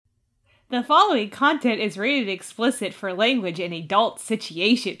The following content is rated explicit for language in adult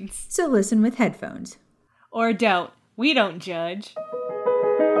situations. So listen with headphones. Or don't. We don't judge.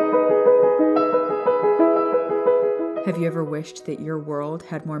 Have you ever wished that your world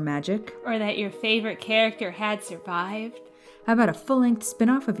had more magic? Or that your favorite character had survived? How about a full-length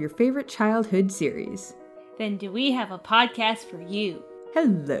spin-off of your favorite childhood series? Then do we have a podcast for you.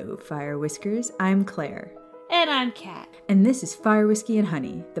 Hello, Fire Whiskers. I'm Claire. And I'm Kat. And this is Fire Whiskey and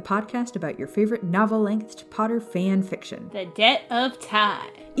Honey, the podcast about your favorite novel-length Potter fan fiction. The Debt of Time.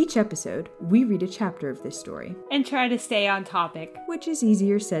 Each episode, we read a chapter of this story. And try to stay on topic. Which is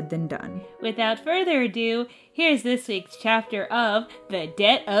easier said than done. Without further ado, here's this week's chapter of The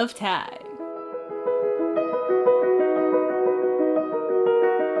Debt of Time.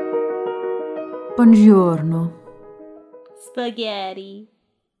 Buongiorno. Spaghetti.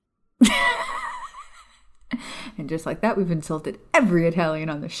 And just like that, we've insulted every Italian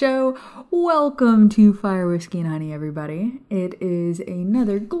on the show. Welcome to Fire Whiskey and Honey, everybody. It is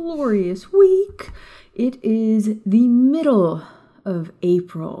another glorious week. It is the middle of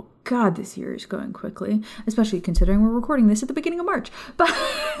April. God, this year is going quickly, especially considering we're recording this at the beginning of March. But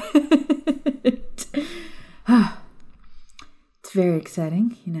it's very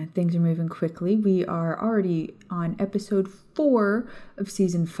exciting. You know, things are moving quickly. We are already on episode 4 of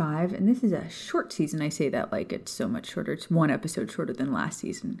season 5, and this is a short season. I say that like it's so much shorter. It's one episode shorter than last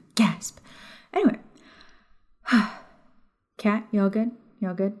season. Gasp. Anyway. Kat, y'all good?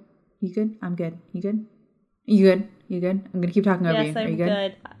 Y'all good? You good? I'm good. You good? You good? You good? I'm gonna keep talking over you. Yes, Are you I'm good?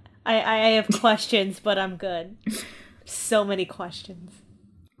 good. I have questions, but I'm good. So many questions.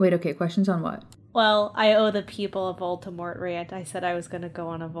 Wait, okay, questions on what? Well, I owe the people a Voldemort rant. I said I was going to go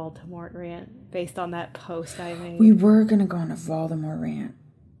on a Voldemort rant based on that post I made. We were going to go on a Voldemort rant.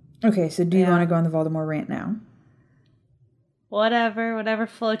 Okay, so do you want to go on the Voldemort rant now? Whatever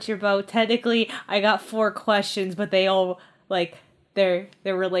floats your boat. Technically, I got 4 questions, but they all, like, they're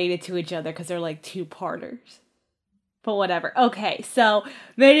related to each other because they're, like, 2-parters. But whatever. Okay, so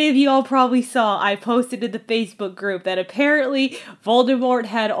many of you all probably saw I posted in the Facebook group that apparently Voldemort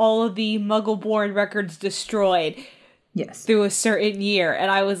had all of the Muggle-born records destroyed. Yes. Through a certain year. And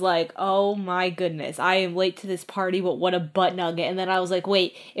I was like, oh my goodness, I am late to this party, but what a butt nugget. And then I was like,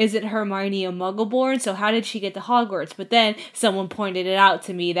 wait, isn't Hermione a Muggle-born? So how did she get to Hogwarts? But then someone pointed it out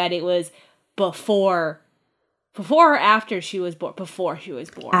to me that it was before or after she was born? Before she was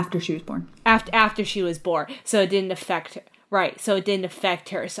born. After she was born. After she was born. So it didn't affect her. Right. So it didn't affect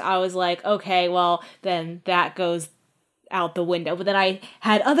her. So I was like, okay, well, then that goes out the window. But then I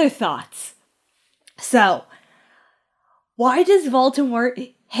had other thoughts. So, why does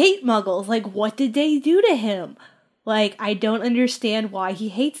Voldemort hate Muggles? Like, what did they do to him? Like, I don't understand why he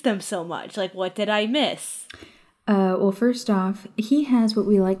hates them so much. Like, what did I miss? Well, first off, he has what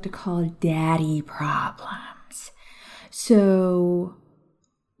we like to call daddy problems. So,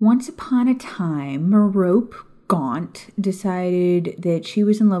 once upon a time, Merope Gaunt decided that she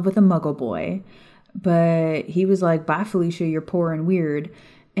was in love with a Muggle boy, but he was like, bye Felicia, you're poor and weird.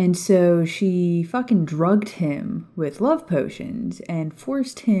 And so she fucking drugged him with love potions and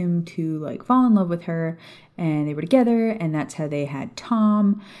forced him to like fall in love with her, and they were together, and that's how they had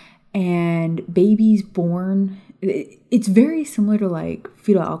Tom. And babies born, it's very similar to like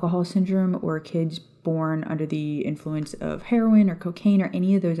fetal alcohol syndrome or kids born under the influence of heroin or cocaine or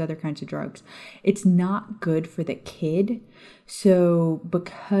any of those other kinds of drugs. It's not good for the kid. So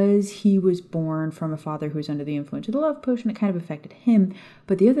because he was born from a father who was under the influence of the love potion, it kind of affected him.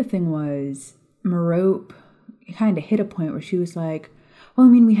 But the other thing was Merope kind of hit a point where she was like, well, I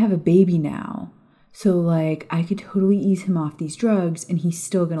mean, we have a baby now. So like I could totally ease him off these drugs and he's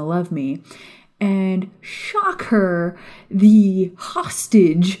still going to love me. And shocker, the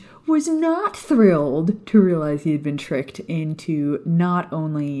hostage was not thrilled to realize he had been tricked into not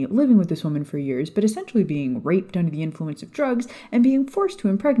only living with this woman for years, but essentially being raped under the influence of drugs and being forced to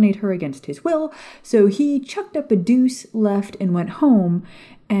impregnate her against his will. So he chucked up a deuce, left, and went home.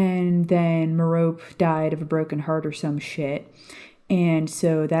 And then Merope died of a broken heart or some shit. And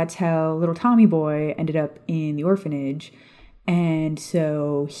so that's how little Tommy boy ended up in the orphanage. And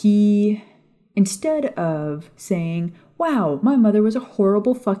so he, instead of saying, wow, my mother was a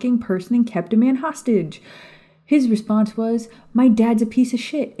horrible fucking person and kept a man hostage, his response was, my dad's a piece of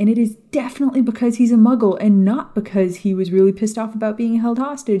shit, and it is definitely because he's a Muggle and not because he was really pissed off about being held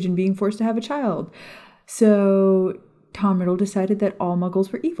hostage and being forced to have a child. So Tom Riddle decided that all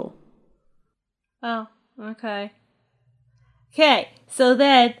Muggles were evil. Oh, okay. Okay, so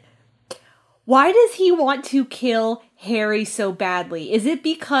then, why does he want to kill Harry so badly? Is it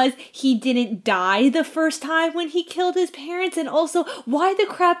because he didn't die the first time when he killed his parents? And also, why the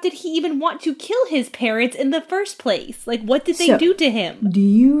crap did he even want to kill his parents in the first place? Like, what did they do to him? Do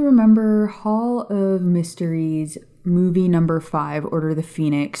you remember Hall of Mysteries movie number 5, Order of the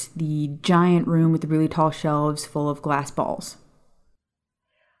Phoenix, the giant room with the really tall shelves full of glass balls?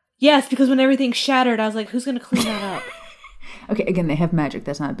 Yes, because when everything shattered, I was like, who's going to clean that up? Okay, again, they have magic.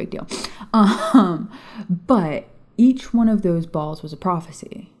 That's not a big deal. But each one of those balls was a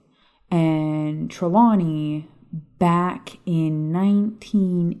prophecy. And Trelawney, back in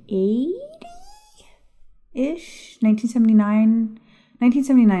 1980-ish,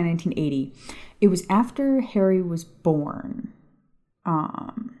 1980, it was after Harry was born.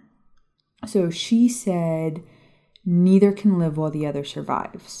 So she said, neither can live while the other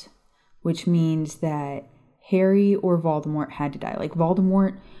survives, which means that Harry or Voldemort had to die. Like,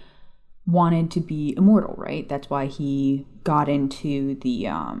 Voldemort wanted to be immortal, right? That's why he got into the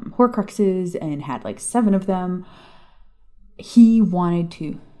Horcruxes and had like 7 of them. He wanted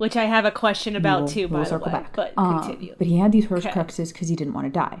to... Which I have a question about too, by the way. Back. But continue. But he had these Horcruxes because he didn't want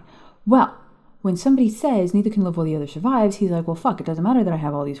to die. Well, when somebody says neither can live while the other survives, he's like, well, fuck, it doesn't matter that I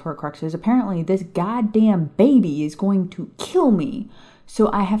have all these Horcruxes. Apparently, this goddamn baby is going to kill me. So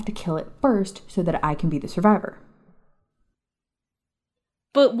I have to kill it first so that I can be the survivor.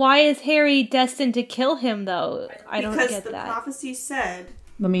 But why is Harry destined to kill him, though? I don't get that. Because the prophecy said...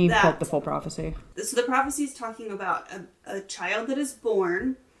 Let me pull up the full prophecy. So the prophecy is talking about a child that is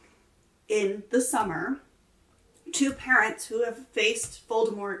born in the summer to parents who have faced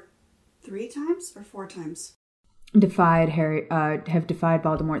Voldemort 3 times or 4 times? Have defied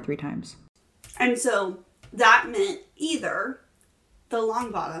Voldemort 3 times. And so that meant either the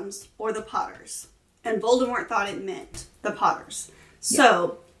Longbottoms or the Potters. And Voldemort thought it meant the Potters.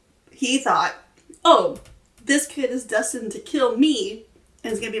 So he thought, oh, this kid is destined to kill me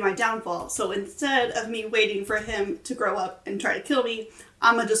and it's going to be my downfall. So instead of me waiting for him to grow up and try to kill me,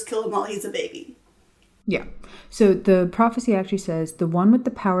 I'm going to just kill him while he's a baby. Yeah. So the prophecy actually says, the one with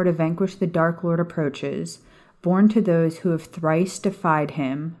the power to vanquish the Dark Lord approaches, born to those who have thrice defied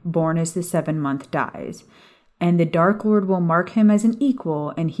him, born as the 7-month dies. And the Dark Lord will mark him as an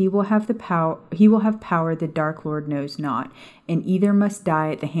equal, and he will have power the Dark Lord knows not, and either must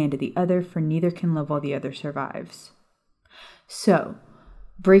die at the hand of the other, for neither can live while the other survives. So,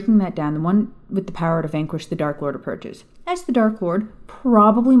 breaking that down, the one with the power to vanquish the Dark Lord approaches. As the Dark Lord,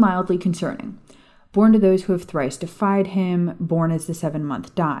 probably mildly concerning. Born to those who have thrice defied him, born as the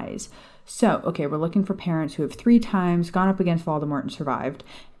 7-month dies. So, okay, we're looking for parents who have 3 times gone up against Voldemort and survived,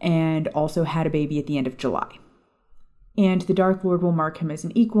 and also had a baby at the end of July. And the Dark Lord will mark him as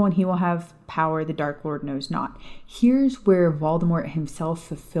an equal, and he will have power the Dark Lord knows not. Here's where Voldemort himself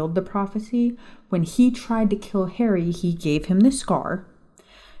fulfilled the prophecy. When he tried to kill Harry, he gave him the scar,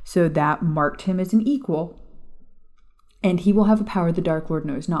 so that marked him as an equal. And he will have a power the Dark Lord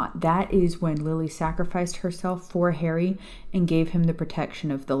knows not. That is when Lily sacrificed herself for Harry and gave him the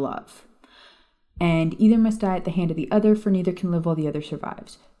protection of the love. And either must die at the hand of the other, for neither can live while the other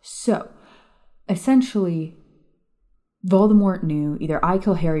survives. So, essentially, Voldemort knew either I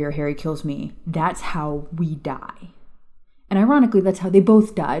kill Harry or Harry kills me. That's how we die. And ironically, that's how they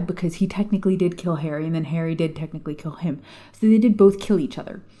both died, because he technically did kill Harry, and then Harry did technically kill him. So they did both kill each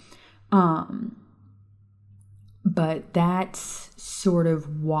other. But that's sort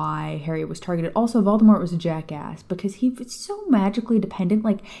of why Harry was targeted. Also, Voldemort was a jackass because he was so magically dependent.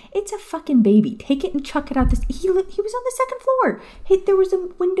 Like, it's a fucking baby. Take it and chuck it out. He was on the 2nd floor. There was a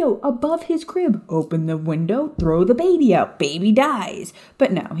window above his crib. Open the window, throw the baby out. Baby dies.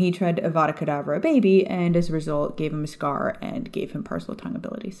 But no, he tried to Avada Kedavra a baby, and as a result, gave him a scar and gave him parcel tongue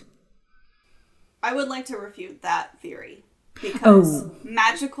abilities. I would like to refute that theory. Because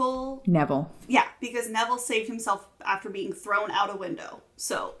magical... Neville. Yeah, because Neville saved himself after being thrown out a window.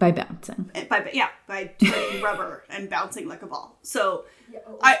 So by bouncing. By turning rubber and bouncing like a ball. So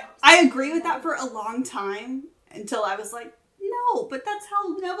I agree with that for a long time until I was like, no, but that's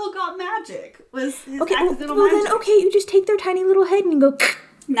how Neville got magic. Was his accidental magic. Then okay, you just take their tiny little head and go...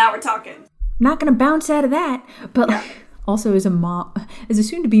 Now we're talking. Not gonna bounce out of that, but... Yeah. Also, as a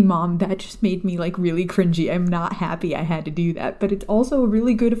soon-to-be mom, that just made me, really cringy. I'm not happy I had to do that. But it's also a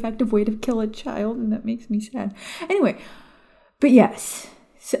really good, effective way to kill a child, and that makes me sad. Anyway, but yes.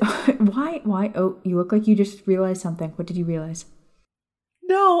 So, why? Oh, you look like you just realized something. What did you realize?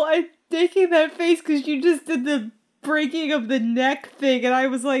 No, I'm making that face because you just did the breaking of the neck thing, and I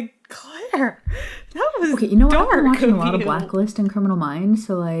was like, Claire, that was okay, you know what? Dark I've been watching a lot you. of Blacklist and Criminal Minds,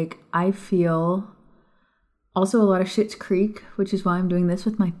 so, I feel... Also a lot of Schitt's Creek, which is why I'm doing this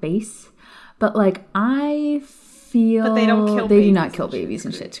with my face. But, I feel But they don't kill they do babies not kill in babies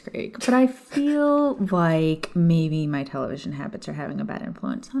in Schitt's Schitt's Creek. But I feel like maybe my television habits are having a bad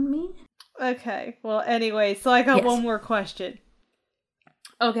influence on me. Okay. Well, anyway, so I got Yes. one more question.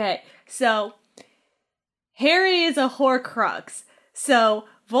 Okay, so Harry is a Horcrux. So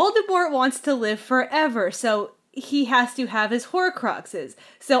Voldemort wants to live forever. So he has to have his Horcruxes.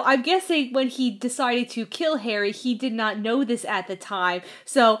 So I'm guessing when he decided to kill Harry, he did not know this at the time.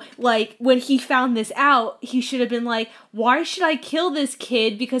 So, like, when he found this out, he should have been like, why should I kill this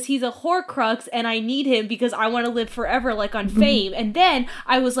kid? Because he's a Horcrux and I need him because I want to live forever, like on Fame. And then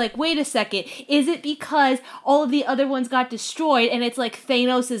I was like, wait a second. Is it because all of the other ones got destroyed and it's like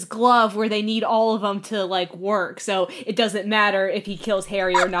Thanos' glove where they need all of them to, like, work? So it doesn't matter if he kills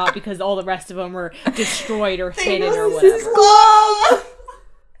Harry or not because all the rest of them are destroyed or hidden or whatever.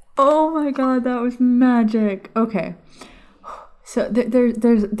 Oh my god, that was magic. Okay, so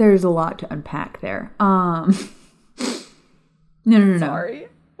there's a lot to unpack there. No. Sorry,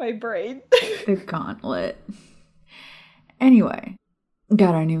 my brain. The gauntlet. Anyway,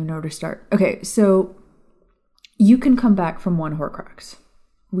 God, I don't even know where to start. Okay, so you can come back from one Horcrux.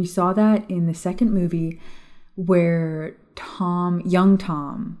 We saw that in the second movie where young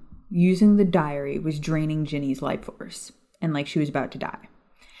Tom, using the diary, was draining Ginny's life force and like she was about to die.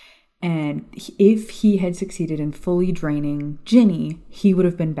 And if he had succeeded in fully draining Ginny, he would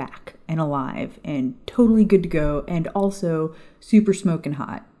have been back and alive and totally good to go, and also super smoking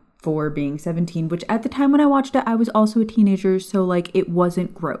hot for being 17, which at the time when I watched it, I was also a teenager, so like it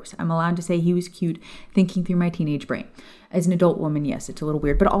wasn't gross. I'm allowed to say he was cute, thinking through my teenage brain. As an adult woman, yes, it's a little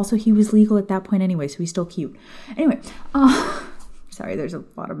weird, but also he was legal at that point anyway, so he's still cute. Anyway, sorry, there's a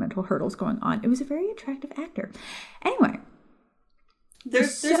lot of mental hurdles going on. It was a very attractive actor. Anyway.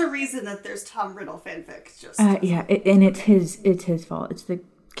 There's a reason that there's Tom Riddle fanfic. Yeah, and it's his fault. It's the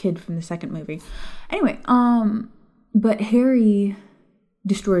kid from the second movie. Anyway, but Harry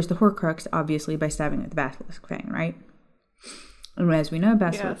destroys the Horcrux, obviously, by stabbing it with the Basilisk Fang, right? And as we know,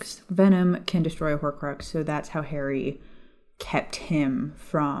 Basilisk venom can destroy a Horcrux, so that's how Harry kept him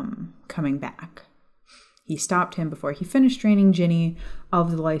from coming back. He stopped him before he finished draining Ginny of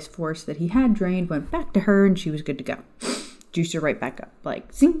the life force that he had drained, went back to her, and she was good to go. Juiced her right back up,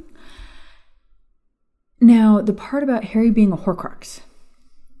 like, zing. Now, the part about Harry being a Horcrux.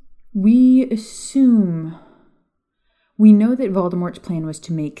 We know that Voldemort's plan was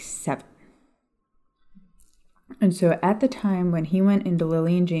to make 7. And so at the time when he went into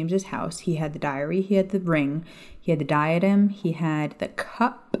Lily and James's house, he had the diary, he had the ring, he had the diadem, he had the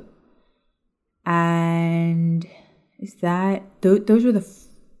cup, and those were the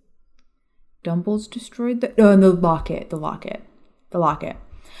Dumbles destroyed and the locket.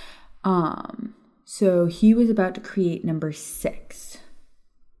 So he was about to create number 6.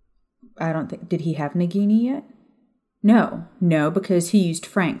 Did he have Nagini yet? No, because he used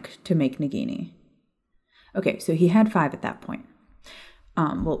Frank to make Nagini. Okay, so he had 5 at that point.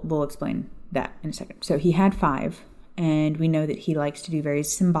 We'll explain that in a second. So he had 5, and we know that he likes to do very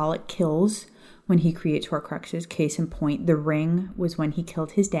symbolic kills when he creates Horcruxes. Case in point, the ring was when he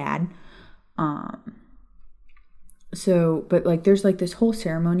killed his dad. But like there's like this whole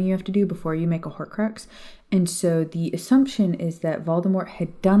ceremony you have to do before you make a Horcrux. And so the assumption is that Voldemort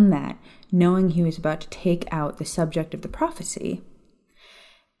had done that knowing he was about to take out the subject of the prophecy.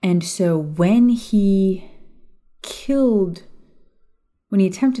 And so when he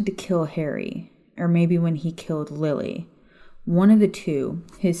attempted to kill Harry, or maybe when he killed Lily, one of the two,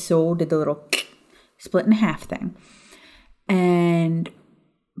 his soul did the little split in half thing. And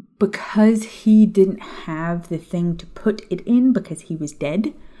because he didn't have the thing to put it in because he was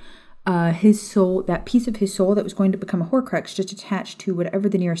dead, his soul, that piece of his soul that was going to become a Horcrux, just attached to whatever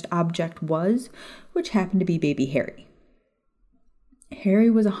the nearest object was, which happened to be baby Harry. Harry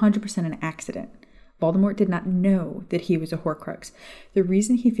was 100% an accident. Voldemort did not know that he was a Horcrux. The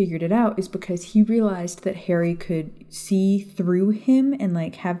reason he figured it out is because he realized that Harry could see through him and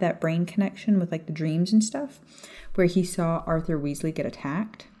like have that brain connection with like the dreams and stuff, where he saw Arthur Weasley get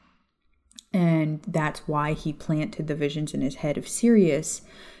attacked. And that's why he planted the visions in his head of Sirius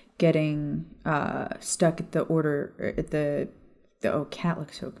getting stuck at the order at the Cat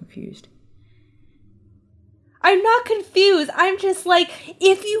looks so confused. I'm not confused. I'm just like,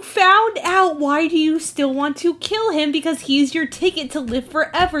 if you found out, why do you still want to kill him? Because he's your ticket to live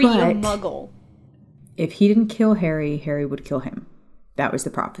forever, you muggle. If he didn't kill Harry, Harry would kill him. That was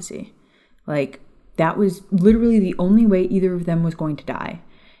the prophecy. Like, that was literally the only way either of them was going to die.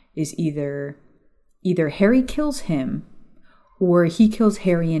 Is either Harry kills him, or he kills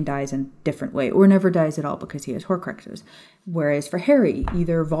Harry and dies in a different way, or never dies at all because he has Horcruxes. Whereas for Harry,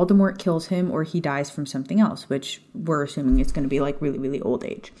 either Voldemort kills him or he dies from something else, which we're assuming it's going to be like really, really old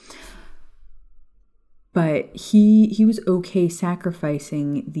age. But he was okay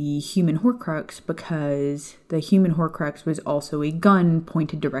sacrificing the human Horcrux because the human Horcrux was also a gun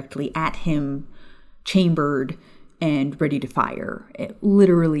pointed directly at him, chambered, and ready to fire at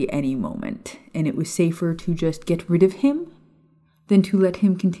literally any moment. And it was safer to just get rid of him than to let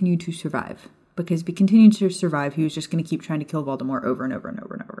him continue to survive. Because if he continued to survive, he was just going to keep trying to kill Voldemort over and over and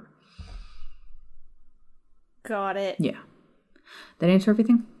over and over. Got it. Yeah. That answer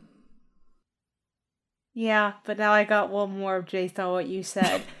everything? Yeah, but now I got one more based on what you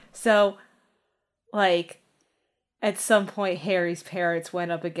said. So, like, at some point, Harry's parents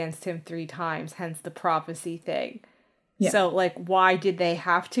went up against him 3 times, hence the prophecy thing. Yeah. So, like, why did they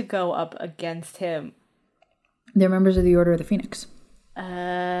have to go up against him? They're members of the Order of the Phoenix.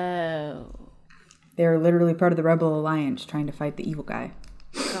 Oh. They're literally part of the Rebel Alliance trying to fight the evil guy.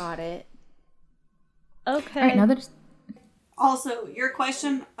 Got it. Okay. All right, now that Also, your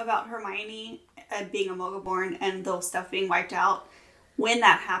question about Hermione being a Muggle-born and those stuff being wiped out, when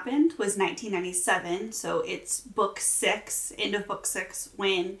that happened was 1997, so it's book 6, end of book 6,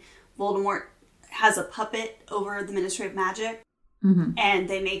 when Voldemort has a puppet over the Ministry of Magic, and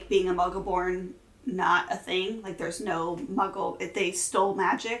they make being a Muggle-born not a thing. Like, there's no Muggle. They stole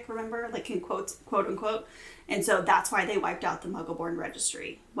magic, remember? Like, in quotes, quote unquote. And so that's why they wiped out the Muggle-born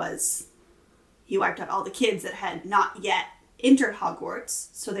registry, was he wiped out all the kids that had not yet entered Hogwarts,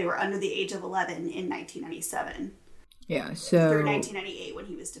 so they were under the age of 11 in 1997. Yeah, so... Through 1998 when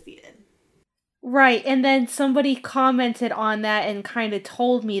he was defeated. Right, and then somebody commented on that and kind of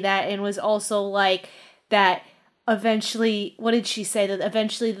told me that, and was also like that eventually, what did she say? That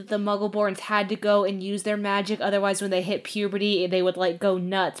eventually that the Muggleborns had to go and use their magic, otherwise when they hit puberty, they would, like, go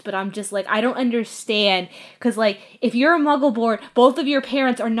nuts. But I'm just like, I don't understand, because, like, if you're a Muggleborn, both of your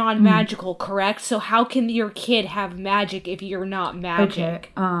parents are non-magical, correct? So how can your kid have magic if you're not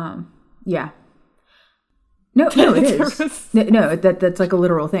magic? Okay, yeah. No, it is. No, that's, like, a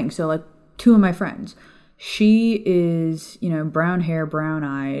literal thing. So, like, 2 of my friends, she is, brown hair,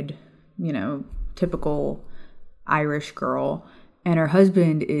 brown-eyed, typical Irish girl, and her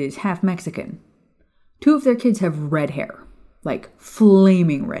husband is half Mexican. 2 of their kids have red hair, like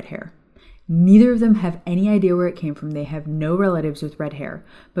flaming red hair. Neither of them have any idea where it came from. They have no relatives with red hair,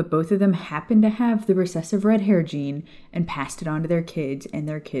 but both of them happen to have the recessive red hair gene and passed it on to their kids, and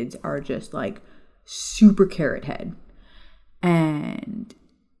their kids are just like super carrot head. And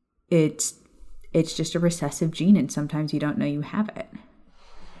it's just a recessive gene, and sometimes you don't know you have it.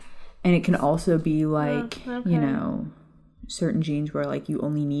 And it can also be like, certain genes where like you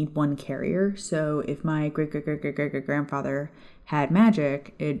only need one carrier. So if my great-great-great-great-great-grandfather had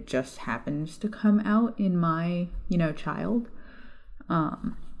magic, it just happens to come out in my, child.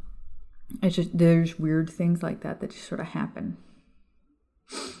 It's just, there's weird things like that just sort of happen.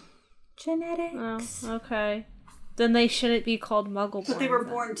 Genetics. Oh, okay. Then they shouldn't be called Muggleborns. But they were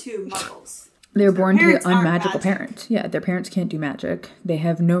born to Muggles. They were born to unmagical parents. Yeah, their parents can't do magic. They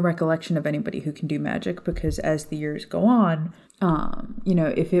have no recollection of anybody who can do magic because as the years go on,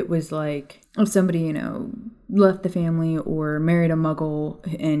 if it was like, if somebody, left the family or married a Muggle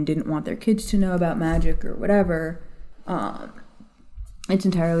and didn't want their kids to know about magic or whatever, it's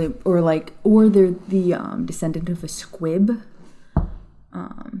entirely, or they're the descendant of a squib.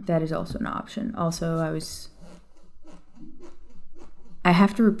 That is also an option. Also, I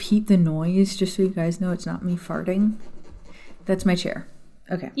have to repeat the noise just so you guys know it's not me farting. That's my chair.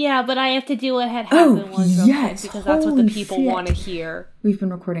 Okay. Yeah, but I have to do what had happened yes, because that's what the people want to hear. We've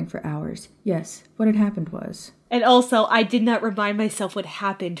been recording for hours. Yes, what had happened was... And also, I did not remind myself what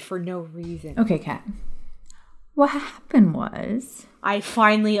happened for no reason. Okay, Kat. What happened was... I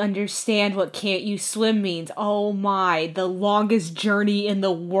finally understand what Can't You Swim means. Oh my, the longest journey in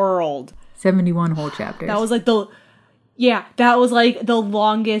the world. 71 whole chapters. That was like the... Yeah, that was like the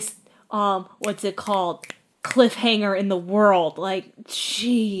longest, what's it called? Cliffhanger in the world. Like,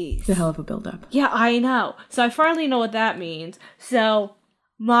 jeez. It's a hell of a build-up. Yeah, I know. So I finally know what that means. So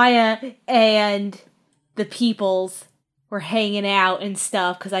Maya and the Peoples were hanging out and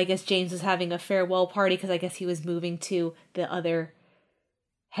stuff because I guess James was having a farewell party because I guess he was moving to the other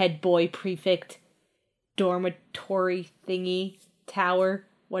head boy prefect dormitory thingy tower.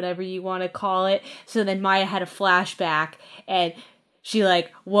 Whatever you want to call it. So then Maya had a flashback and she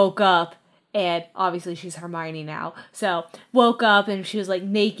woke up, and obviously she's Hermione now. So woke up and she was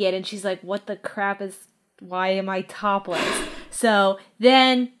naked, and she's like, what the crap why am I topless? So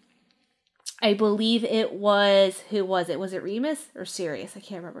then I believe it was, who was it? Was it Remus or Sirius? I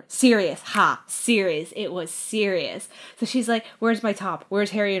can't remember. Sirius. Sirius. It was Sirius. So she's like, where's my top?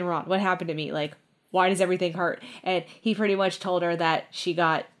 Where's Harry and Ron? What happened to me? Like, why does everything hurt? And he pretty much told her that she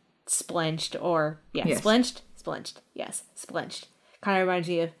got splenched or, Yes. Splenched. Yes, splenched. Kind of reminds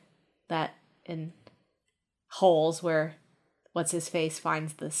me of that in Holes where what's-his-face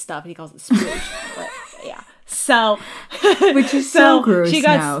finds the stuff and he calls it sploosh. But, yeah. So, which is so gross she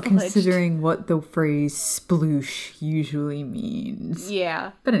got now, splenched. considering what the phrase sploosh usually means.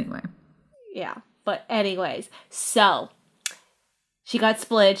 Yeah. But anyway. Yeah. But anyways, so she got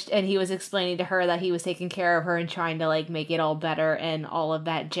spliched and he was explaining to her that he was taking care of her and trying to like make it all better and all of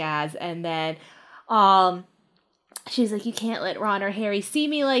that jazz. And then she's like, you can't let Ron or Harry see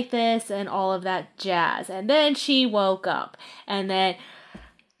me like this and all of that jazz. And then she woke up and then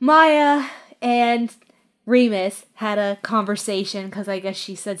Maya and Remus had a conversation because I guess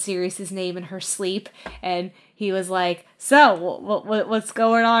she said Sirius's name in her sleep, and he was like, "So, what's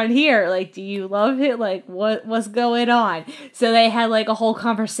going on here? Like, do you love it? Like, what's going on?" So they had like a whole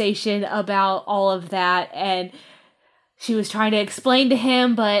conversation about all of that, and she was trying to explain to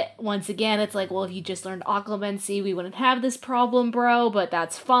him, but once again, it's like, well, if you just learned occlumency, we wouldn't have this problem, bro. But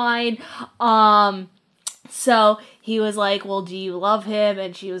that's fine. So he was like, well, do you love him?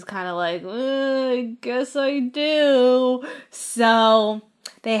 And she was kind of like, I guess I do. So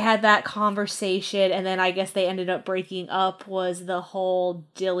they had that conversation, and then I guess they ended up breaking up was the whole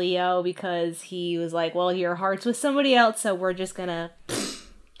dealio because he was like, well, your heart's with somebody else, so we're just gonna...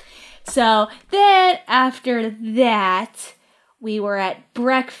 So then after that, we were at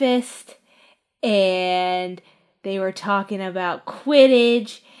breakfast, and they were talking about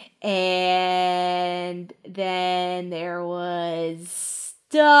Quidditch, and then there was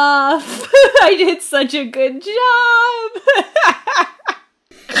stuff. I did such a good job.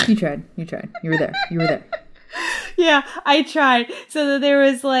 You tried. You were there. Yeah, I tried. So that there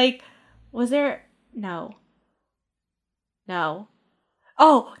was like, was there? No.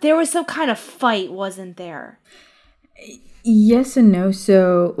 Oh, there was some kind of fight, wasn't there? Yes and no.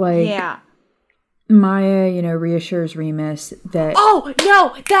 So, like... Yeah. Maya, reassures Remus that... Oh,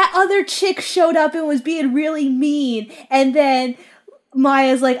 no! That other chick showed up and was being really mean. And then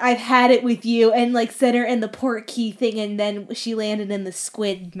Maya's like, I've had it with you. And, like, sent her in the port key thing. And then she landed in the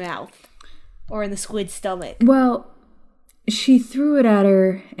squid mouth. Or in the squid stomach. Well, she threw it at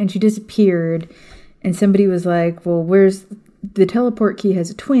her and she disappeared. And somebody was like, well, where's... The teleport key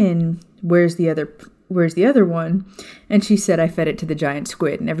has a twin. Where's the other one? And she said, I fed it to the giant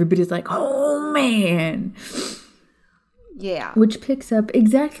squid. And everybody's like, oh, man. Yeah. Which picks up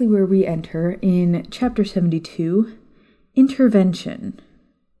exactly where we enter in Chapter 72, Intervention.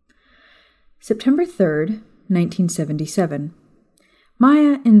 September 3rd, 1977.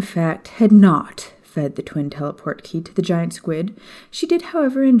 Maya, in fact, had not fed the twin teleport key to the giant squid. She did,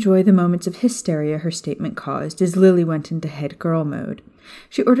 however, enjoy the moments of hysteria her statement caused as Lily went into head girl mode.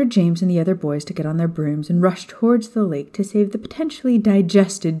 She ordered James and the other boys to get on their brooms and rush towards the lake to save the potentially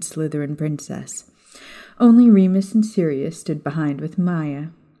digested Slytherin princess. Only Remus and Sirius stood behind with Maya.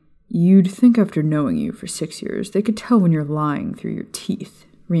 You'd think after knowing you for 6 years they could tell when you're lying through your teeth,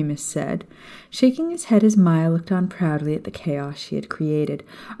 Remus said, shaking his head as Maya looked on proudly at the chaos she had created,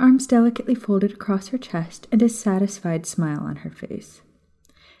 arms delicately folded across her chest and a satisfied smile on her face.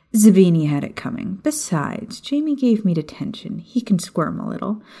 Zabini had it coming. Besides, Jamie gave me detention. He can squirm a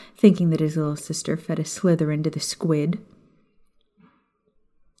little, thinking that his little sister fed a Slytherin to the squid.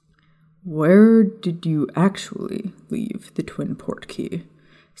 Where did you actually leave the twin port key?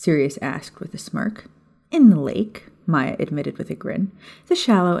 Sirius asked with a smirk. In the lake, Maya admitted with a grin. The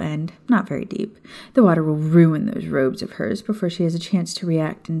shallow end, not very deep. The water will ruin those robes of hers before she has a chance to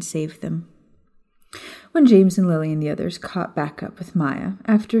react and save them. When James and Lily and the others caught back up with Maya,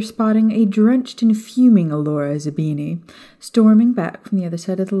 after spotting a drenched and fuming Alora Zabini storming back from the other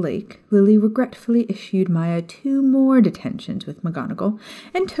side of the lake, Lily regretfully issued Maya 2 more detentions with McGonagall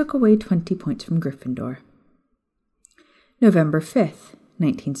and took away 20 points from Gryffindor. November 5th,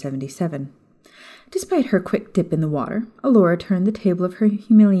 1977. Despite her quick dip in the water, Alora turned the table of her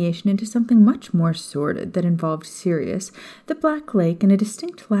humiliation into something much more sordid that involved Sirius, the Black Lake, and a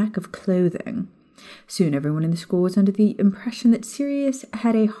distinct lack of clothing. Soon everyone in the school was under the impression that Sirius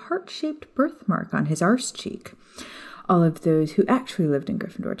had a heart-shaped birthmark on his arse cheek. All of those who actually lived in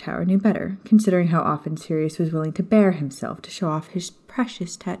Gryffindor Tower knew better, considering how often Sirius was willing to bare himself to show off his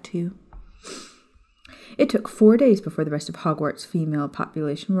precious tattoo. It took 4 days before the rest of Hogwarts' female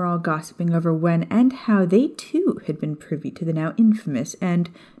population were all gossiping over when and how they too had been privy to the now infamous and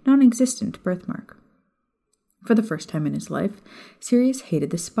non-existent birthmark. For the first time in his life, Sirius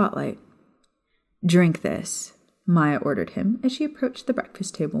hated the spotlight. Drink this, Maya ordered him as she approached the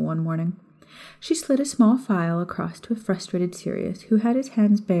breakfast table one morning. She slid a small phial across to a frustrated Sirius, who had his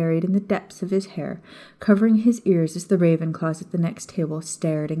hands buried in the depths of his hair, covering his ears as the Ravenclaws at the next table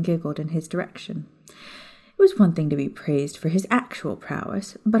stared and giggled in his direction. It was one thing to be praised for his actual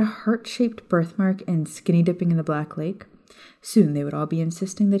prowess, but a heart-shaped birthmark and skinny dipping in the Black Lake? Soon they would all be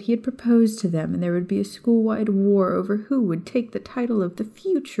insisting that he had proposed to them, and there would be a school-wide war over who would take the title of the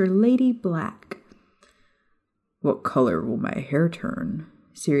future Lady Black. "What color will my hair turn?"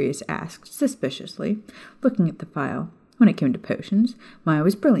 Sirius asked suspiciously, looking at the phial. When it came to potions, Maya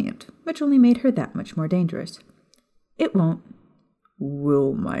was brilliant, which only made her that much more dangerous. "It won't."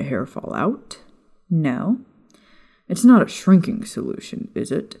 "Will my hair fall out?" "No." "It's not a shrinking solution,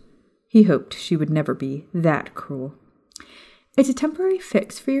 is it?" He hoped she would never be that cruel. "It's a temporary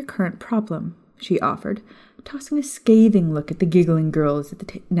fix for your current problem," she offered, tossing a scathing look at the giggling girls at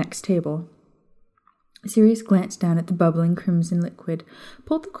the next table. Sirius glanced down at the bubbling crimson liquid,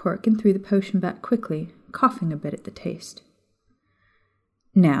 pulled the cork, and threw the potion back quickly, coughing a bit at the taste.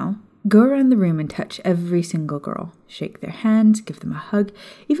 "Now, go around the room and touch every single girl. Shake their hands, give them a hug,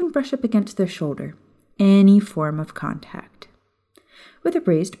 even brush up against their shoulder. Any form of contact." With a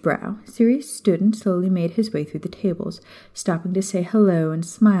raised brow, Sirius stood and slowly made his way through the tables, stopping to say hello and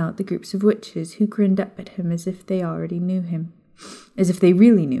smile at the groups of witches who grinned up at him as if they already knew him. As if they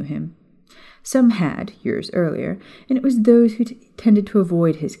really knew him. Some had, years earlier, and it was those who tended to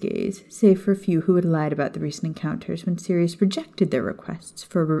avoid his gaze, save for a few who had lied about the recent encounters when Sirius rejected their requests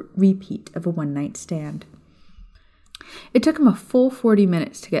for a repeat of a one-night stand. It took him a full 40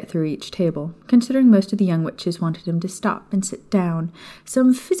 minutes to get through each table, considering most of the young witches wanted him to stop and sit down,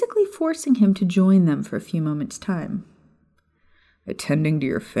 some physically forcing him to join them for a few moments' time. "Attending to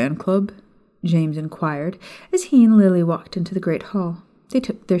your fan club?" James inquired, as he and Lily walked into the great hall. They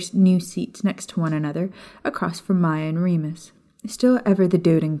took their new seats next to one another, across from Maya and Remus. Still ever the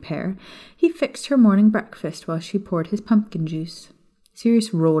doting pair, he fixed her morning breakfast while she poured his pumpkin juice.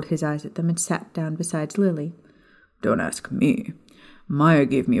 Sirius rolled his eyes at them and sat down beside Lily. "Don't ask me. Maya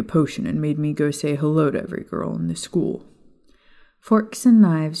gave me a potion and made me go say hello to every girl in the school." Forks and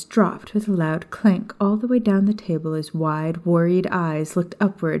knives dropped with a loud clank all the way down the table as wide, worried eyes looked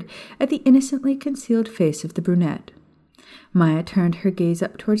upward at the innocently concealed face of the brunette. Maya turned her gaze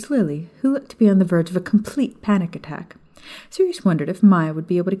up towards Lily, who looked to be on the verge of a complete panic attack. Sirius wondered if Maya would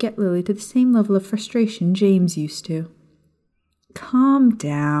be able to get Lily to the same level of frustration James used to. "Calm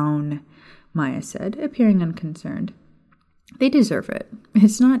down," Maya said, appearing unconcerned. "They deserve it.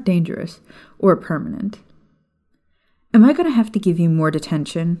 It's not dangerous or permanent." "Am I going to have to give you more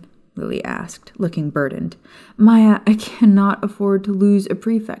detention?" Lily asked, looking burdened. "Maya, I cannot afford to lose a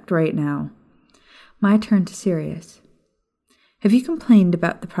prefect right now." Maya turned to Sirius. "Have you complained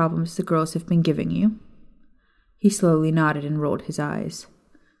about the problems the girls have been giving you?" He slowly nodded and rolled his eyes.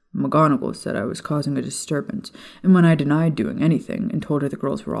 "McGonagall said I was causing a disturbance, and when I denied doing anything and told her the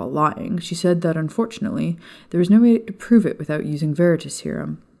girls were all lying, she said that, unfortunately, there was no way to prove it without using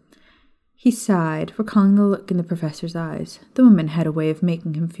Veritaserum." He sighed, recalling the look in the professor's eyes. The woman had a way of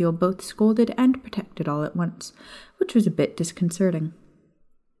making him feel both scolded and protected all at once, which was a bit disconcerting.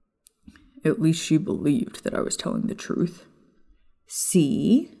 "At least she believed that I was telling the truth."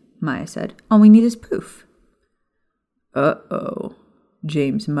 "See?" Maya said. "All we need is proof." "Uh-oh,"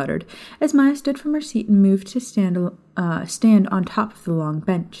 James muttered, as Maya stood from her seat and moved to stand on top of the long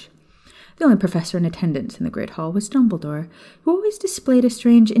bench. The only professor in attendance in the great hall was Dumbledore, who always displayed a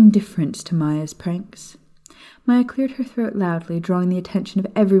strange indifference to Maya's pranks. Maya cleared her throat loudly, drawing the attention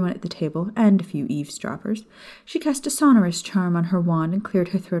of everyone at the table and a few eavesdroppers. She cast a sonorous charm on her wand and cleared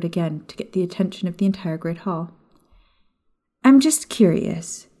her throat again to get the attention of the entire great hall. "I'm just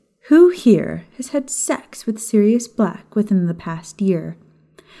curious. Who here has had sex with Sirius Black within the past year?"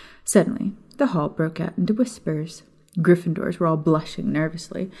 Suddenly, the hall broke out into whispers. Gryffindors were all blushing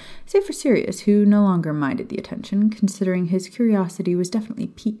nervously, save for Sirius, who no longer minded the attention, considering his curiosity was definitely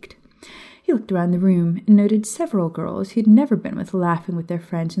piqued. He looked around the room and noted several girls he had never been with laughing with their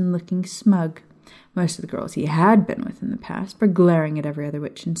friends and looking smug. Most of the girls he had been with in the past were glaring at every other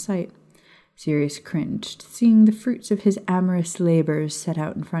witch in sight. Sirius cringed, seeing the fruits of his amorous labors set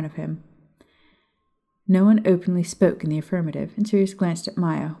out in front of him. No one openly spoke in the affirmative, and Sirius glanced at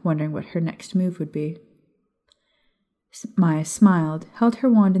Maya, wondering what her next move would be. Maya smiled, held her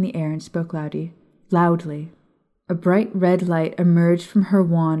wand in the air, and spoke loudly. A bright red light emerged from her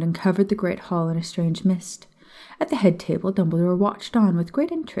wand and covered the great hall in a strange mist. At the head table, Dumbledore watched on with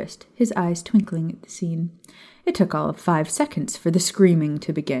great interest, his eyes twinkling at the scene. It took all of 5 seconds for the screaming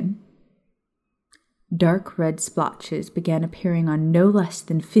to begin. Dark red splotches began appearing on no less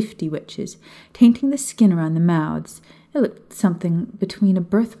than 50 witches, tainting the skin around the mouths. It looked something between a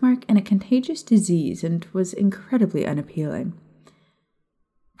birthmark and a contagious disease and was incredibly unappealing.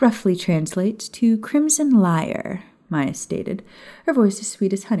 Roughly translates to crimson liar, Maya stated, her voice as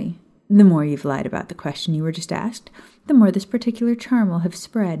sweet as honey. The more you've lied about the question you were just asked, the more this particular charm will have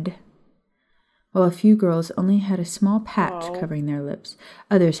spread. While a few girls only had a small patch covering their lips,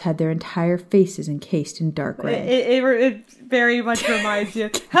 others had their entire faces encased in dark red. It very much reminds you.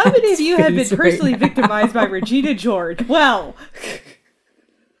 How many of you have been personally victimized by Regina George? Well,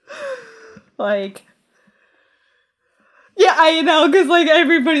 like, yeah, I know, because like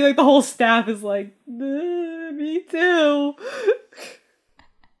everybody, like the whole staff is like, me too.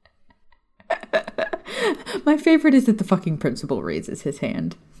 My favorite is that the fucking principal raises his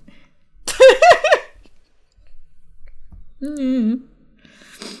hand.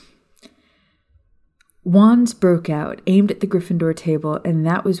 Wands broke out, aimed at the Gryffindor table, and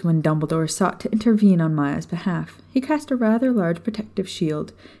that was when Dumbledore sought to intervene on Maya's behalf. He cast a rather large protective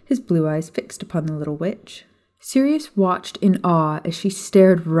shield, his blue eyes fixed upon the little witch. Sirius watched in awe as she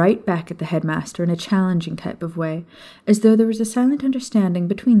stared right back at the headmaster in a challenging type of way, as though there was a silent understanding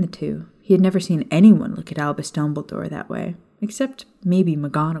between the two. He had never seen anyone look at Albus Dumbledore that way, except maybe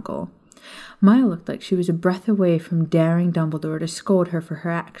McGonagall. Maya looked like she was a breath away from daring Dumbledore to scold her for her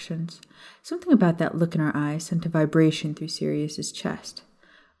actions. Something about that look in her eyes sent a vibration through Sirius's chest.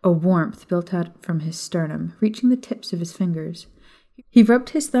 A warmth built out from his sternum, reaching the tips of his fingers. He rubbed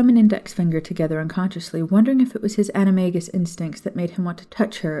his thumb and index finger together unconsciously, wondering if it was his animagus instincts that made him want to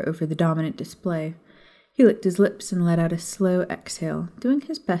touch her over the dominant display. He licked his lips and let out a slow exhale, doing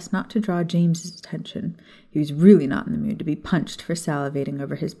his best not to draw James's attention. He was really not in the mood to be punched for salivating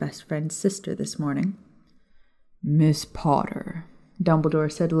over his best friend's sister this morning. "Miss Potter,"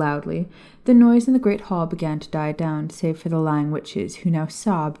 Dumbledore said loudly. The noise in the great hall began to die down, save for the lying witches, who now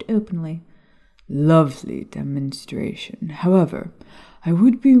sobbed openly. "Lovely demonstration. However, I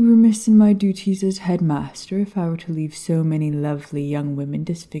would be remiss in my duties as headmaster if I were to leave so many lovely young women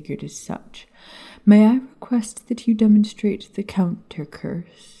disfigured as such. May I request that you demonstrate the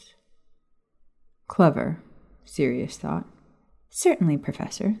counter-curse?" Clever, Sirius thought. "Certainly,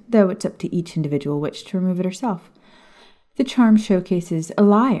 Professor, though it's up to each individual witch to remove it herself. The charm showcases a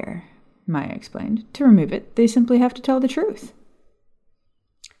liar," Maya explained. "To remove it, they simply have to tell the truth."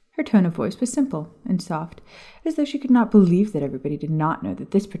 Her tone of voice was simple and soft, as though she could not believe that everybody did not know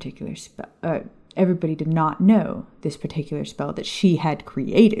this particular spell that she had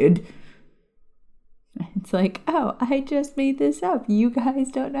created. It's like, oh, I just made this up. You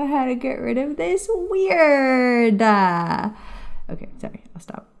guys don't know how to get rid of this? Weird. Okay, sorry, I'll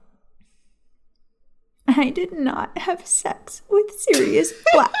stop. "I did not have sex with Sirius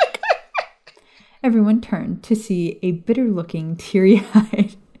Black." Everyone turned to see a bitter-looking,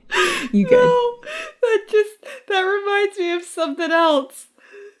 teary-eyed... You good? No, that reminds me of something else.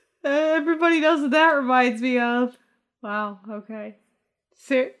 Everybody knows what that reminds me of. Wow, okay.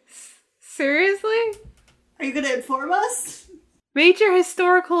 Seriously? Are you going to inform us? Major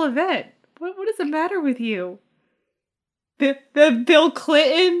historical event. What is the matter with you? The Bill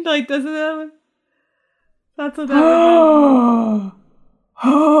Clinton? Like, doesn't that... That's what that was.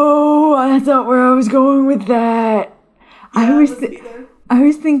 Oh, that's not where I was going with that. Yeah, I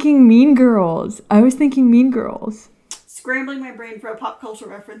was thinking Mean Girls. Scrambling my brain for a pop culture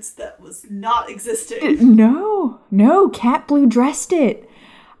reference that was not existing. No, Cat Blue dressed it.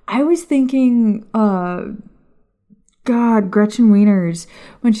 I was thinking, Gretchen Wieners,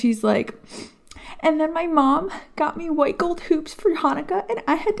 when she's like, "And then my mom got me white gold hoops for Hanukkah, and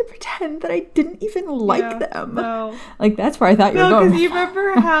I had to pretend that I didn't even like them." No. Like, that's where I thought you were going. No, because you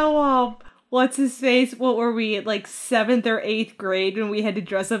remember how, what's his face? What were we, at like 7th or 8th grade when we had to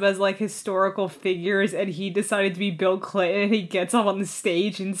dress up as like historical figures, and he decided to be Bill Clinton, and he gets up on the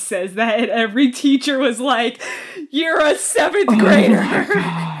stage and says that, and every teacher was like, "You're a 7th grader." Oh my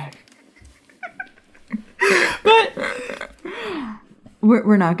God. But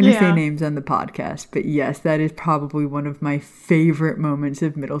we're not going to say names on the podcast, but yes, that is probably one of my favorite moments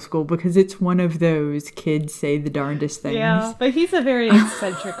of middle school, because it's one of those kids say the darndest things. Yeah, but he's a very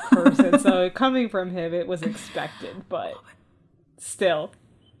eccentric person, so coming from him, it was expected, but still,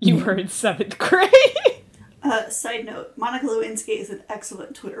 you were in 7th grade. Side note, Monica Lewinsky is an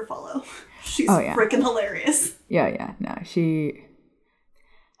excellent Twitter follow. She's yeah. freaking hilarious. Yeah, no, she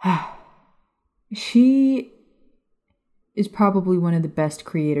is probably one of the best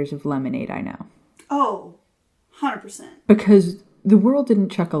creators of lemonade I know. Oh, 100%. Because the world didn't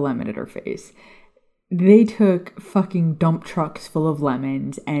chuck a lemon at her face. they took fucking dump trucks full of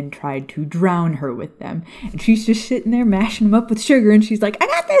lemons and tried to drown her with them. And she's just sitting there mashing them up with sugar, and she's like, I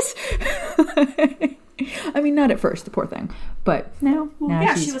got this! I mean, not at first, the poor thing. But now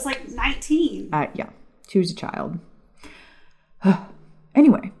she was like 19. Yeah, she was a child.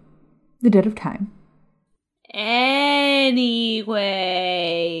 Anyway, the dead of time. Anyway.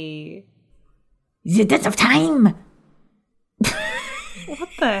 The death of time! What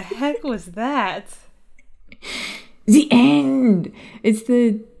the heck was that? The end! It's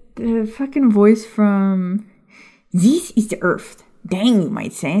the fucking voice from... This is the earth. Dang, you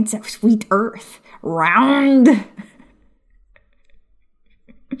might say. It's a sweet earth. Round!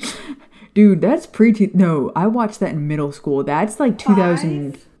 Dude, that's No, I watched that in middle school. That's like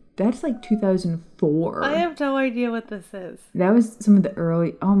 2000... That's like 2004. I have no idea what this is. That was some of the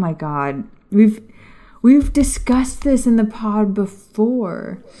early... Oh my god. We've discussed this in the pod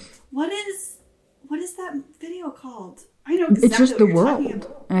before. What is that video called? I know exactly it's just the what you're talking world.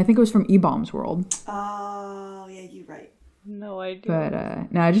 about. And I think it was from E-Bomb's World. Oh, yeah, you're right. No idea.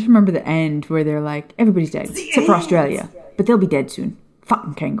 But, no, I just remember the end where they're like, everybody's dead. Except for Australia. But they'll be dead soon.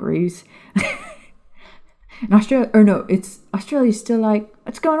 Fucking kangaroos. And Australia's still like,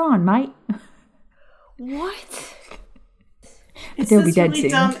 what's going on, mate? What? It's they'll this be dead really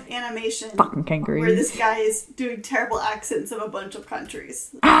soon. dumb animation Fucking kangaroos. where this guy is doing terrible accents of a bunch of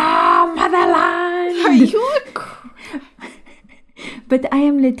countries. Ah, motherland! Are you But I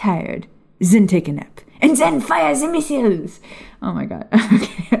am tired. Then take a nap. And then fire the missiles! Oh my god.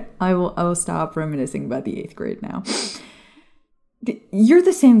 Okay. I will stop reminiscing about the 8th grade now. You're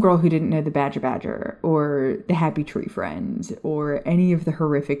the same girl who didn't know the Badger Badger or the Happy Tree Friends or any of the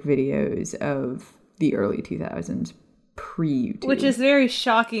horrific videos of the early 2000s pre-YouTube. Which is very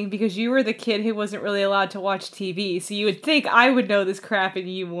shocking because you were the kid who wasn't really allowed to watch TV, so you would think I would know this crap and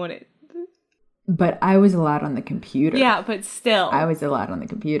you wouldn't. But I was allowed on the computer. Yeah, but still. I was allowed on the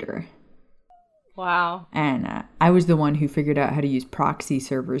computer. Wow. And I was the one who figured out how to use proxy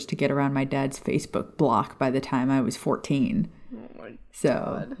servers to get around my dad's Facebook block by the time I was 14.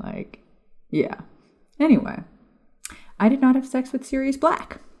 So, yeah. Anyway, I did not have sex with Sirius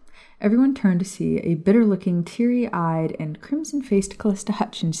Black. Everyone turned to see a bitter-looking, teary-eyed, and crimson-faced Callista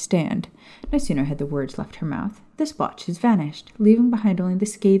Hutchins stand. No sooner had the words left her mouth, the splotches vanished, leaving behind only the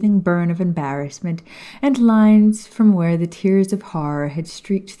scathing burn of embarrassment and lines from where the tears of horror had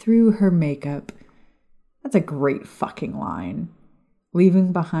streaked through her makeup. That's a great fucking line.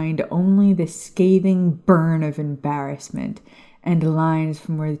 Leaving behind only the scathing burn of embarrassment and lines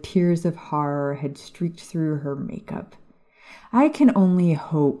from where the tears of horror had streaked through her makeup. I can only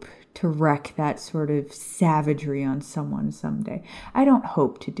hope to wreak that sort of savagery on someone someday. I don't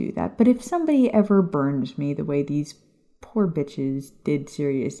hope to do that, but if somebody ever burns me the way these poor bitches did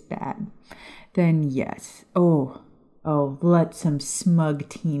Sirius bad, then yes. Oh, let some smug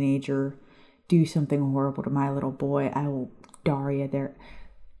teenager do something horrible to my little boy. I will Doria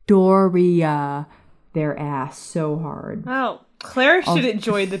their ass so hard. Oh, Claire shouldn't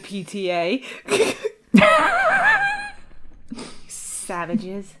join the PTA.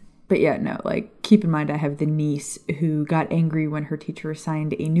 Savages. But yeah, no, keep in mind I have the niece who got angry when her teacher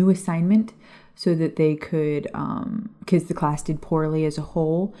assigned a new assignment so that they could, because the class did poorly as a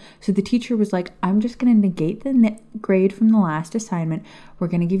whole. So the teacher was like, I'm just going to negate the grade from the last assignment. We're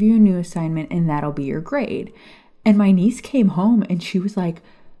going to give you a new assignment and that'll be your grade. And my niece came home and she was like,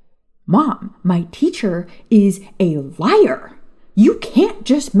 Mom, my teacher is a liar. You can't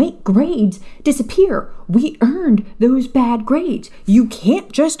just make grades disappear. We earned those bad grades. You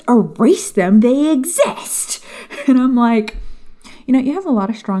can't just erase them. They exist. And I'm like, you have a lot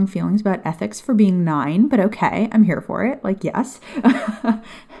of strong feelings about ethics for being 9, but okay, I'm here for it. Yes.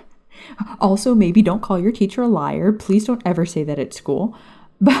 Also, maybe don't call your teacher a liar. Please don't ever say that at school.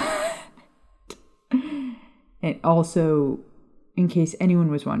 But and also, in case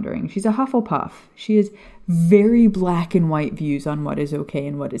anyone was wondering, she's a Hufflepuff. She has very black and white views on what is okay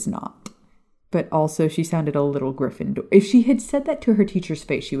and what is not. But also, she sounded a little Gryffindor. If she had said that to her teacher's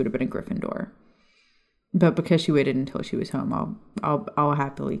face, she would have been a Gryffindor. But because she waited until she was home, I'll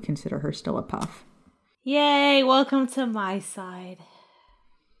happily consider her still a Puff. Yay! Welcome to my side.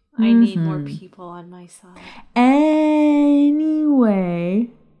 I need more people on my side. Anyway,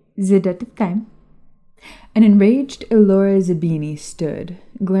 the death of time. An enraged Elora Zabini stood,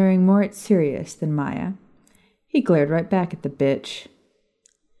 glaring more at Sirius than Maya. He glared right back at the bitch.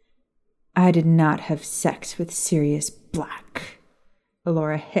 I did not have sex with Sirius Black,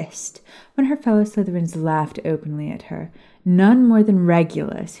 Elora hissed, when her fellow Slytherins laughed openly at her, None more than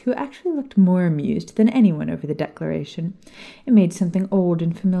Regulus, who actually looked more amused than anyone over the declaration. It made something old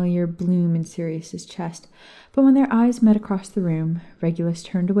and familiar bloom in Sirius's chest, but when their eyes met across the room, Regulus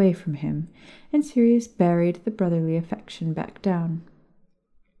turned away from him, and Sirius buried the brotherly affection back down.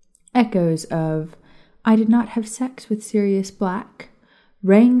 Echoes of "I did not have sex with Sirius Black"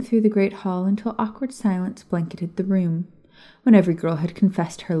 rang through the great hall until awkward silence blanketed the room. When every girl had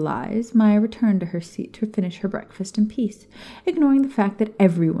confessed her lies, Maya returned to her seat to finish her breakfast in peace, ignoring the fact that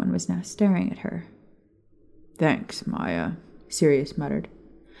everyone was now staring at her. "Thanks, Maya," Sirius muttered.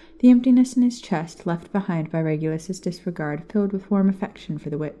 The emptiness in his chest, left behind by Regulus's disregard, filled with warm affection for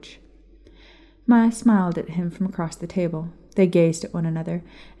the witch. Maya smiled at him from across the table. They gazed at one another,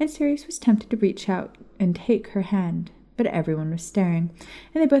 and Sirius was tempted to reach out and take her hand, but everyone was staring,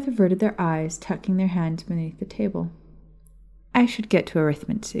 and they both averted their eyes, tucking their hands beneath the table. "I should get to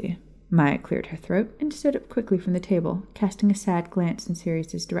arithmancy." Maya cleared her throat and stood up quickly from the table, casting a sad glance in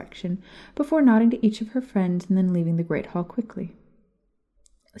Sirius's direction, before nodding to each of her friends and then leaving the great hall quickly.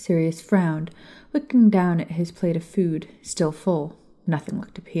 Sirius frowned, looking down at his plate of food, still full. Nothing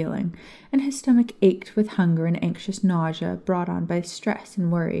looked appealing, and his stomach ached with hunger and anxious nausea brought on by stress and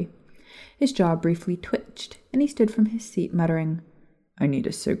worry. His jaw briefly twitched, and he stood from his seat muttering, "I need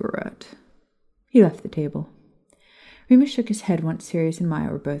a cigarette." He left the table. Remus shook his head once Sirius and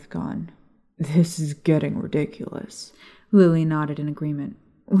Maya were both gone. "This is getting ridiculous." Lily nodded in agreement.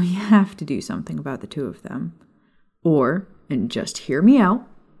 "We have to do something about the two of them. Or, and just hear me out,"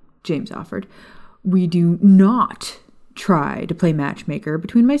 James offered, "we do not try to play matchmaker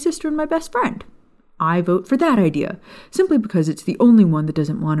between my sister and my best friend. I vote for that idea, simply because it's the only one that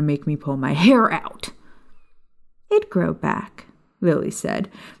doesn't want to make me pull my hair out." "It'd grow back," Lily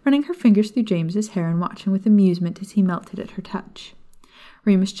said, running her fingers through James's hair and watching with amusement as he melted at her touch.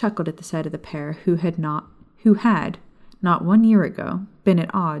 Remus chuckled at the sight of the pair who had, not 1 year ago, been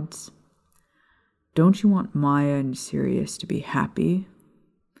at odds. "Don't you want Maya and Sirius to be happy?"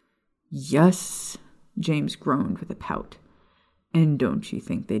 "Yes," James groaned with a pout. "And don't you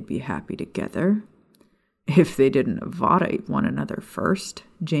think they'd be happy together?" "If they didn't evaporate one another first,"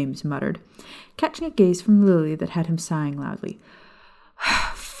 James muttered, catching a gaze from Lily that had him sighing loudly.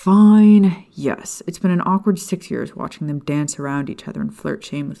 "Fine. Yes, it's been an awkward 6 years watching them dance around each other and flirt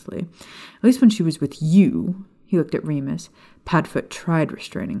shamelessly. At least when she was with you." He looked at Remus. Padfoot tried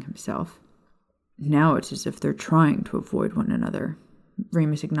restraining himself. "Now it's as if they're trying to avoid one another,"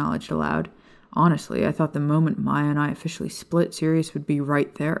 Remus acknowledged aloud. "Honestly, I thought the moment Maya and I officially split, Sirius would be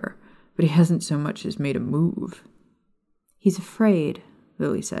right there, but he hasn't so much as made a move." "He's afraid,"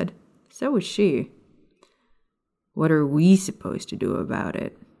 Lily said. "So is she." "What are we supposed to do about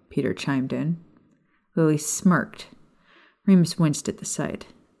it?" Peter chimed in. Lily smirked. Remus winced at the sight.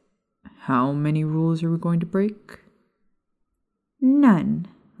 "How many rules are we going to break?" "None,"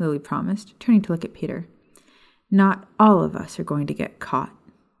 Lily promised, turning to look at Peter. "Not all of us are going to get caught."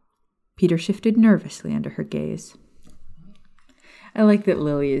 Peter shifted nervously under her gaze. I like that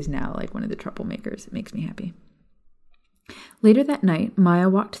Lily is now like one of the troublemakers. It makes me happy. Later that night, Maya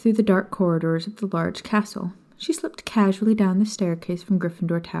walked through the dark corridors of the large castle. She slipped casually down the staircase from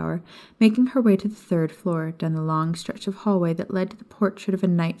Gryffindor Tower, making her way to the 3rd floor, down the long stretch of hallway that led to the portrait of a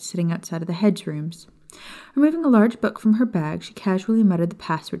knight sitting outside of the hedge rooms. Removing a large book from her bag, she casually muttered the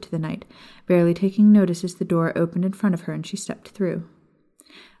password to the knight, barely taking notice as the door opened in front of her and she stepped through.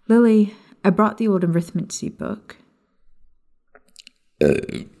 "Lily, I brought the old arithmancy book."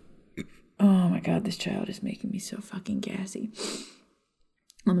 Oh my god, this child is making me so fucking gassy.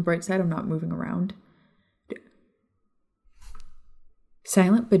 On the bright side, I'm not moving around.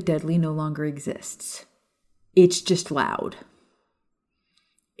 Silent but deadly no longer exists. It's just loud.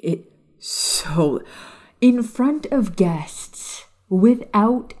 In front of guests,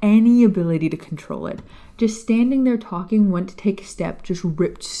 without any ability to control it. Just standing there talking, went to take a step, just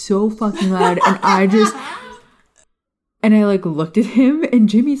ripped so fucking loud, and I looked at him, and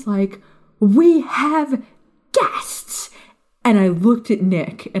Jimmy's like, "We have guests!" And I looked at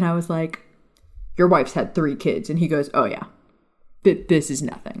Nick, and I was like, "Your wife's had 3 kids." And he goes, "Oh yeah, this is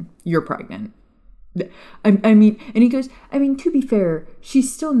nothing. You're pregnant." I mean, and he goes, to be fair,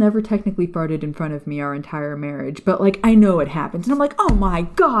 she's still never technically farted in front of me our entire marriage, but like, I know it happens. And I'm like, oh my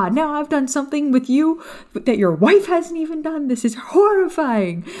god, now I've done something with you that your wife hasn't even done. This is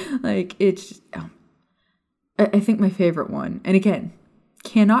horrifying. Like, it's, I think my favorite one, and again,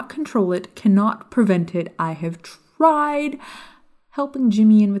 cannot control it, cannot prevent it. I have tried helping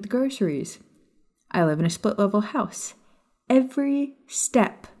Jimmy in with the groceries. I live in a split level house. Every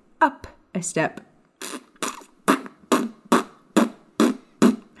step up a step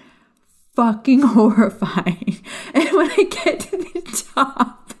fucking horrifying. And when I get to the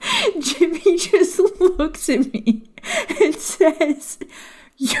top, Jimmy just looks at me and says,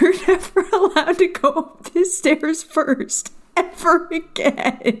 "You're never allowed to go up the stairs first ever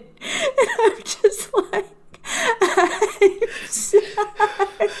again." And I'm just like, I'm sad.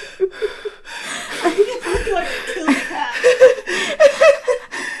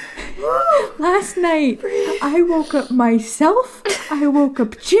 Last night, I woke up myself, I woke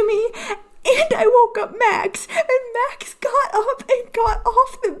up Jimmy, and I woke up Max. And Max got up and got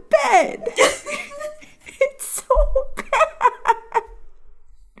off the bed. It's so bad.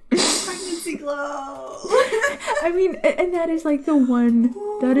 Pregnancy glow. I mean, and that is like the one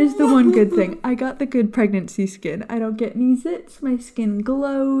good thing. I got the good pregnancy skin. I don't get any zits. My skin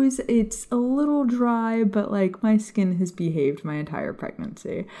glows. It's a little dry, but like my skin has behaved my entire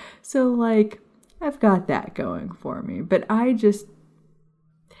pregnancy. So like, I've got that going for me. But I just...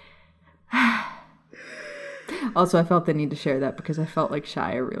 Also, I felt the need to share that because I felt like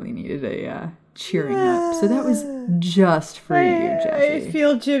Shia really needed a cheering up. So that was just for you, Jesse. I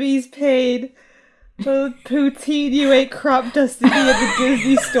feel Jimmy's pain. The poutine you ate crop dusted me at the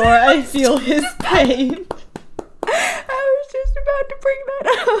Disney store. I feel his pain. I was just about to bring that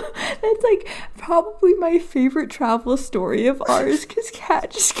up. That's like probably my favorite travel story of ours because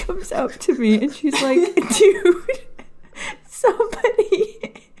Kat just comes up to me and she's like, "Dude,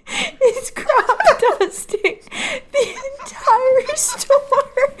 somebody is crop dusting the entire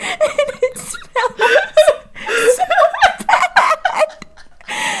store and it smells so bad."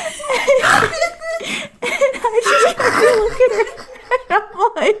 And I just have to look at her and I'm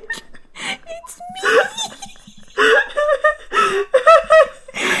like, "It's me."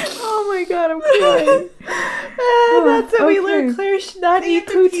 Oh my god, I'm crying. That's how we learned Claire should not eat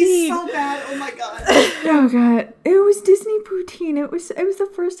poutine. So bad. Oh my god. Oh god, it was Disney poutine. It was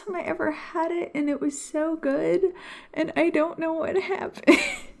the first time I ever had it, and it was so good. And I don't know what happened.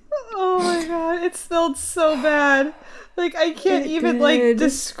 Oh my god, it smelled so bad. Like I can't even like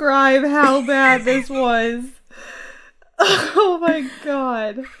describe how bad this was. Oh my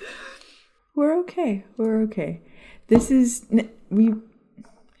god. We're okay. We're okay. This is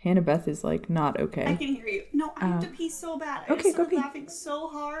Hannah Beth is like not okay. I can hear you. No, I have to pee so bad. I Okay, just go started pee. laughing so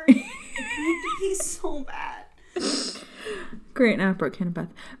hard. I have to pee so bad. Great, now I broke Hannah Beth.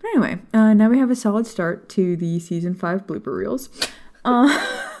 But anyway, now we have a solid start to the season 5 blooper reels.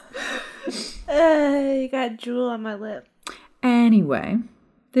 You got drool on my lip. Anyway,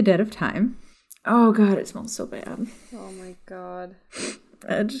 the dead of time. Oh god, it smells so bad. Oh my god.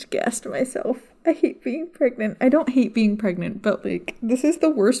 I just gassed myself. I hate being pregnant. I don't hate being pregnant, but like, this is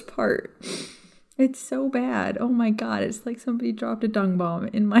the worst part. It's so bad. Oh my god, it's like somebody dropped a dung bomb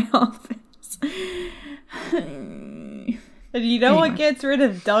in my office. And you know what gets rid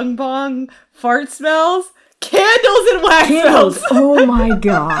of dung bong fart smells? Candles and wax smells. Oh my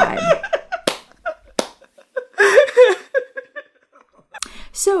god.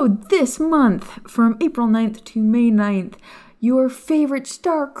 So this month, from April 9th to May 9th, your favorite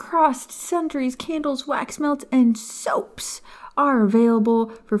star-crossed sundries, candles, wax melts, and soaps are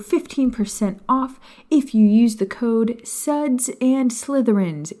available for 15% off if you use the code SUDS and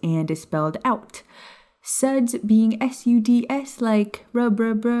Slytherins, and is spelled out. Suds being S-U-D-S, like rub,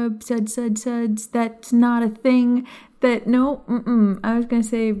 rub, rub, suds, suds, suds. That's not a thing. I was gonna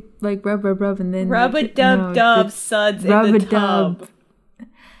say like rub, rub, rub, and then Rub-a-dub-dub, suds in the tub.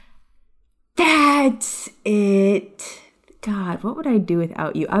 That's it. God, what would I do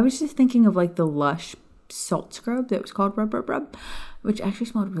without you? I was just thinking of like the Lush salt scrub that was called Rub Rub Rub, which actually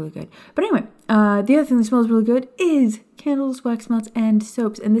smelled really good. But anyway, the other thing that smells really good is candles, wax melts, and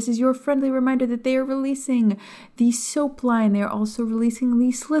soaps. And this is your friendly reminder that they are releasing the soap line. They are also releasing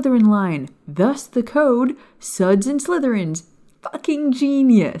the Slytherin line. Thus the code Suds and Slytherins. Fucking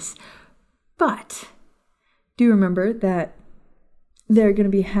genius. But do remember that they're going to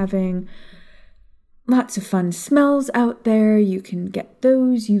be having lots of fun smells out there. You can get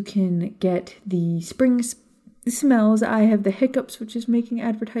those. You can get the spring smells. I have the hiccups, which is making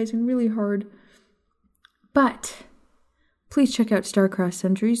advertising really hard. But please check out Starcross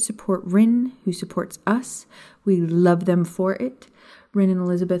Sundries. Support Rin, who supports us. We love them for it. Rin and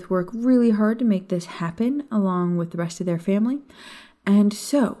Elizabeth work really hard to make this happen, along with the rest of their family. And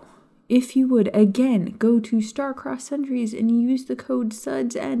so, if you would, again, go to Starcross Sundries and use the code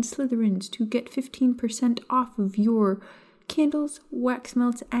SUDS and Slytherins to get 15% off of your candles, wax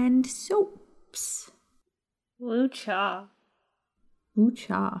melts, and soaps. Lucha.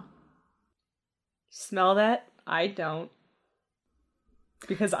 Lucha. Smell that? I don't.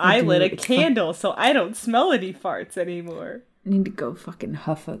 Because I lit a candle, so I don't smell any farts anymore. I need to go fucking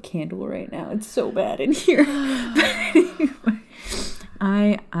huff a candle right now. It's so bad in here. But anyway,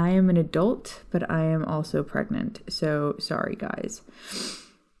 I am an adult, but I am also pregnant. So sorry, guys.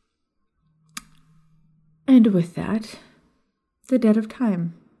 And with that, the dead of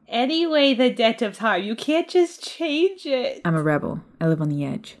time. Anyway, the debt of time. You can't just change it. I'm a rebel. I live on the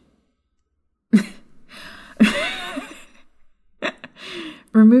edge.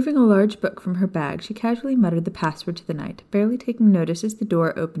 Removing a large book from her bag, she casually muttered the password to the night, barely taking notice as the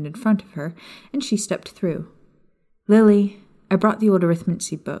door opened in front of her, and she stepped through. Lily, I brought the old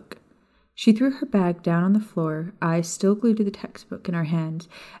arithmancy book. She threw her bag down on the floor, eyes still glued to the textbook in her hands,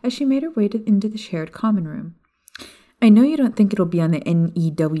 as she made her way into the shared common room. I know you don't think it'll be on the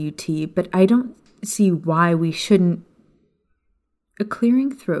NEWT, but I don't see why we shouldn't... A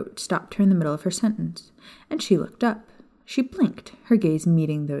clearing throat stopped her in the middle of her sentence, and she looked up. She blinked, her gaze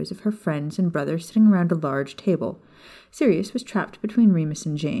meeting those of her friends and brother sitting around a large table. Sirius was trapped between Remus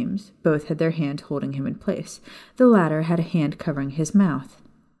and James. Both had their hands holding him in place. The latter had a hand covering his mouth.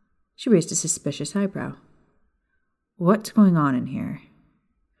 She raised a suspicious eyebrow. What's going on in here?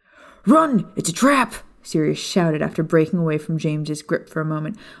 Run! It's a trap! Sirius shouted after breaking away from James's grip for a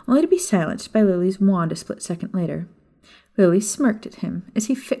moment, only to be silenced by Lily's wand a split second later. Lily smirked at him as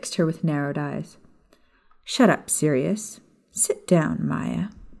he fixed her with narrowed eyes. Shut up, Sirius. Sit down, Maya.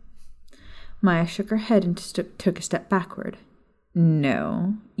 Maya shook her head and took a step backward.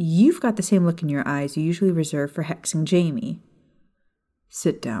 No, you've got the same look in your eyes you usually reserve for hexing Jamie.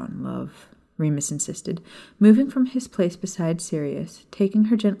 Sit down, love, Remus insisted, moving from his place beside Sirius, taking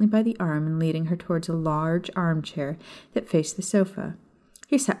her gently by the arm and leading her towards a large armchair that faced the sofa.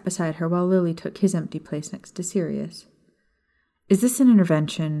 He sat beside her while Lily took his empty place next to Sirius. Is this an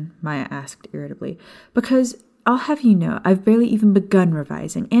intervention? Maya asked irritably. Because, I'll have you know, I've barely even begun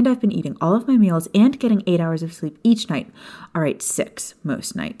revising, and I've been eating all of my meals and getting 8 hours of sleep each night. All right, 6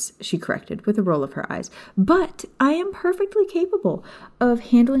 most nights, she corrected with a roll of her eyes. But I am perfectly capable of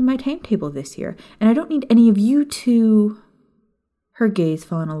handling my timetable this year, and I don't need any of you to... Her gaze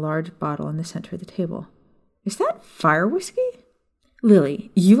fell on a large bottle in the center of the table. Is that fire whiskey? Lily,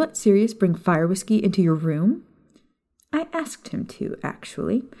 you let Sirius bring fire whiskey into your room? I asked him to,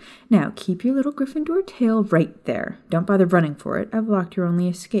 actually. Now, keep your little Gryffindor tail right there. Don't bother running for it. I've locked your only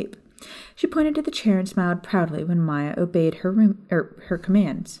escape. She pointed to the chair and smiled proudly when Maya obeyed her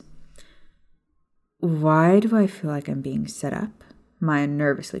commands. Why do I feel like I'm being set up? Maya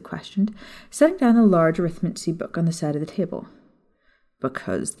nervously questioned, setting down the large arithmancy book on the side of the table.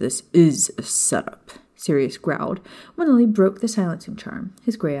 Because this is a setup, Sirius growled when Lily broke the silencing charm.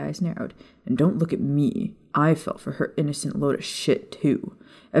 His gray eyes narrowed. And don't look at me. I fell for her innocent load of shit, too.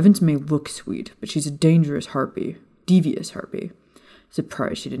 Evans may look sweet, but she's a dangerous harpy. Devious harpy.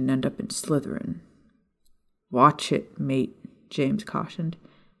 Surprised she didn't end up in Slytherin. Watch it, mate, James cautioned.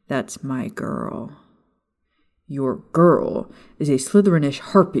 That's my girl. Your girl is a Slytherinish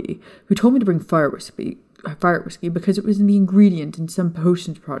harpy who told me to bring fire whiskey because it was in the ingredient in some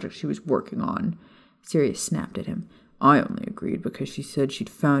potions project she was working on. Sirius snapped at him. I only agreed because she said she'd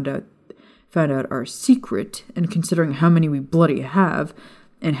found out our secret, and considering how many we bloody have,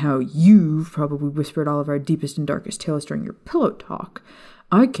 and how you've probably whispered all of our deepest and darkest tales during your pillow talk,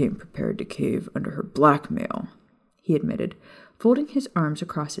 I came prepared to cave under her blackmail, he admitted, folding his arms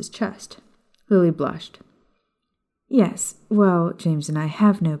across his chest. Lily blushed. Yes, well, James and I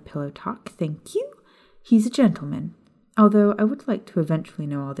have no pillow talk, thank you. He's a gentleman, although I would like to eventually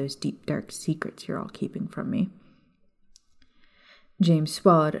know all those deep, dark secrets you're all keeping from me. James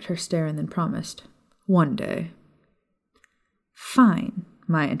swallowed at her stare and then promised, one day. Fine,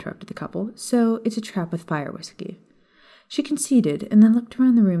 Maya interrupted the couple, so it's a trap with fire whiskey. She conceded and then looked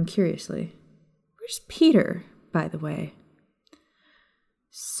around the room curiously. Where's Peter, by the way?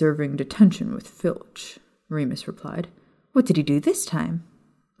 Serving detention with Filch, Remus replied. What did he do this time?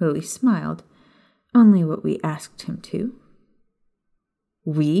 Lily smiled. Only what we asked him to.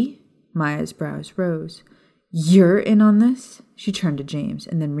 We? Maya's brows rose. You're in on this? She turned to James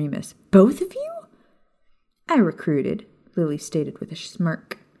and then Remus. Both of you? I recruited, Lily stated with a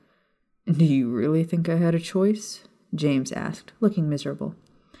smirk. Do you really think I had a choice? James asked, looking miserable.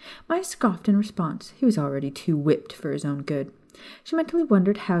 Maya scoffed in response. He was already too whipped for his own good. She mentally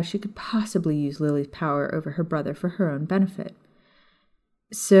wondered how she could possibly use Lily's power over her brother for her own benefit.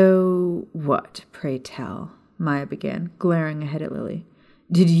 So what, pray tell? Maya began, glaring ahead at Lily.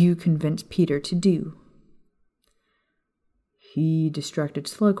 Did you convince Peter to do? He distracted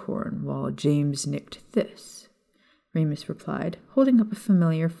Slughorn while James nicked this, Remus replied, holding up a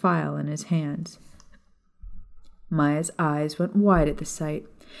familiar file in his hands. Maya's eyes went wide at the sight.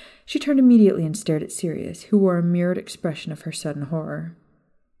 She turned immediately and stared at Sirius, who wore a mirrored expression of her sudden horror.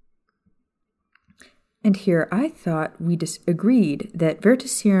 And here I thought we disagreed that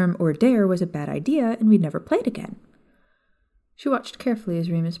Veritaserum or Dare was a bad idea and we'd never play it again. She watched carefully as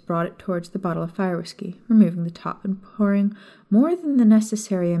Remus brought it towards the bottle of fire whiskey, removing the top and pouring more than the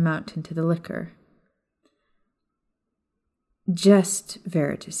necessary amount into the liquor. Just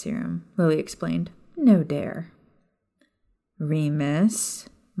Veritaserum, Lily explained. No Dare. Remus.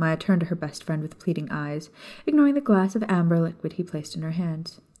 Maya turned to her best friend with pleading eyes, ignoring the glass of amber liquid he placed in her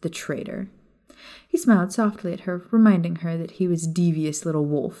hands. The traitor. He smiled softly at her, reminding her that he was a devious little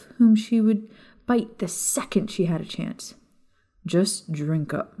wolf, whom she would bite the second she had a chance. Just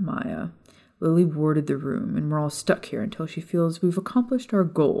drink up, Maya. Lily warded the room, and we're all stuck here until she feels we've accomplished our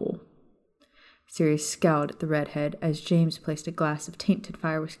goal. Sirius scowled at the redhead as James placed a glass of tainted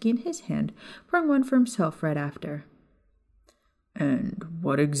fire whiskey in his hand, pouring one for himself right after. And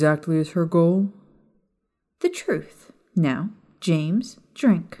what exactly is her goal? The truth. Now, James,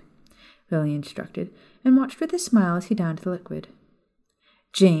 drink, Lily instructed, and watched with a smile as he downed the liquid.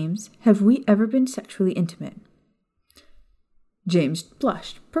 James, have we ever been sexually intimate? James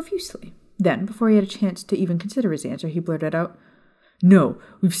blushed profusely. Then, before he had a chance to even consider his answer, he blurted out, No,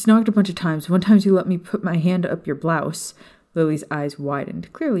 we've snogged a bunch of times. One time you let me put my hand up your blouse. Lily's eyes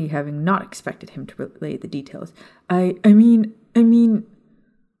widened, clearly having not expected him to relay the details. I mean,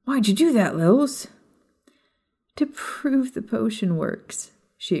 why'd you do that, Lils? To prove the potion works,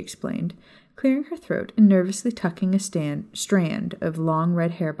 she explained, clearing her throat and nervously tucking a strand of long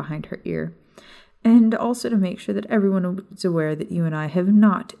red hair behind her ear, and also to make sure that everyone was aware that you and I have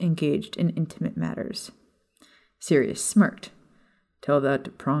not engaged in intimate matters. Sirius smirked. Tell that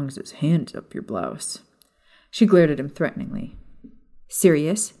to Prongs' hands up your blouse. She glared at him threateningly.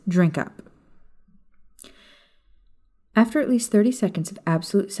 Sirius, drink up. After at least 30 seconds of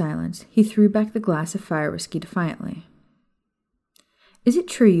absolute silence, he threw back the glass of fire whiskey defiantly. Is it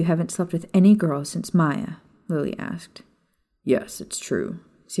true you haven't slept with any girl since Maya? Lily asked. Yes, it's true,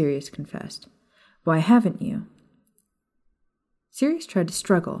 Sirius confessed. Why haven't you? Sirius tried to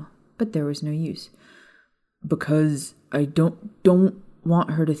struggle, but there was no use. Because I don't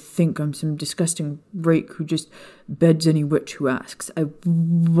want her to think I'm some disgusting rake who just beds any witch who asks. I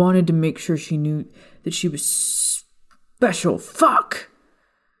wanted to make sure she knew that she was special. Fuck!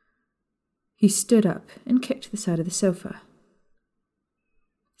 He stood up and kicked the side of the sofa.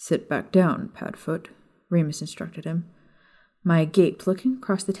 Sit back down, Padfoot, Remus instructed him. Maya gaped, looking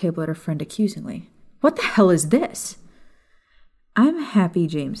across the table at her friend accusingly. What the hell is this? I'm happy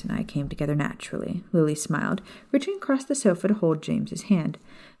James and I came together naturally, Lily smiled, reaching across the sofa to hold James's hand.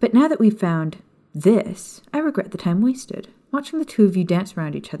 But now that we've found this, I regret the time wasted. Watching the two of you dance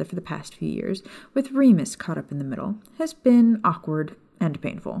around each other for the past few years, with Remus caught up in the middle, has been awkward and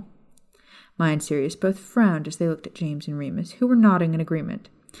painful. Maya and Sirius both frowned as they looked at James and Remus, who were nodding in agreement.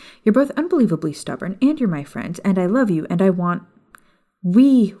 You're both unbelievably stubborn, and you're my friends, and I love you, and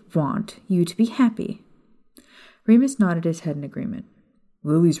we want you to be happy. Remus nodded his head in agreement.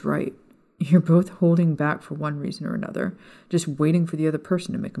 Lily's right. You're both holding back for one reason or another, just waiting for the other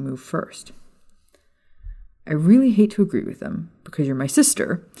person to make a move first. I really hate to agree with them, because you're my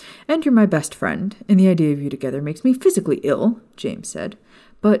sister, and you're my best friend, and the idea of you together makes me physically ill, James said.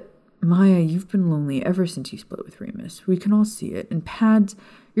 But, Maya, you've been lonely ever since you split with Remus. We can all see it, and Pads,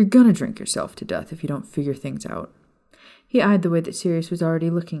 you're gonna drink yourself to death if you don't figure things out. He eyed the way that Sirius was already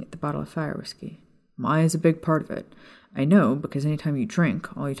looking at the bottle of fire whiskey. Maya's a big part of it. I know, because anytime you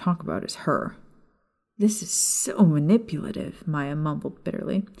drink, all you talk about is her. This is so manipulative, Maya mumbled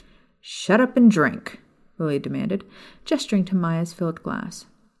bitterly. Shut up and drink, Lily demanded, gesturing to Maya's filled glass.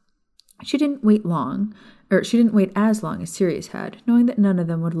 She didn't wait as long as Sirius had, knowing that none of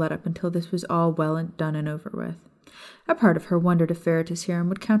them would let up until this was all well and done and over with. A part of her wondered if Veritaserum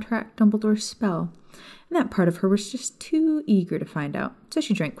would counteract Dumbledore's spell, and that part of her was just too eager to find out, so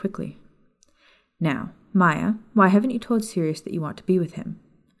she drank quickly. Now, Maya, why haven't you told Sirius that you want to be with him?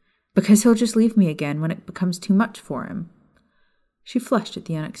 Because he'll just leave me again when it becomes too much for him. She flushed at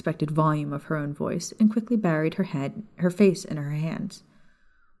the unexpected volume of her own voice and quickly buried her face in her hands.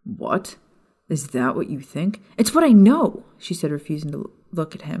 What? Is that what you think? It's what I know, she said, refusing to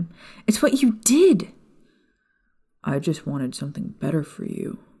look at him. It's what you did. I just wanted something better for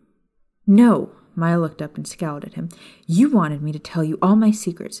you. No, Maya looked up and scowled at him. You wanted me to tell you all my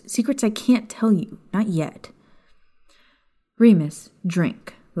secrets. Secrets I can't tell you. Not yet. Remus,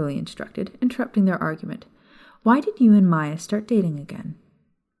 drink, Lily instructed, interrupting their argument. Why did you and Maya start dating again?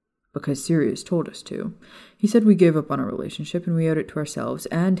 Because Sirius told us to. He said we gave up on our relationship and we owed it to ourselves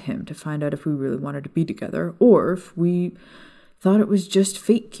and him to find out if we really wanted to be together or if we thought it was just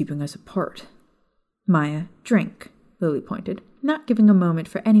fate keeping us apart. Maya, drink, Lily pointed, not giving a moment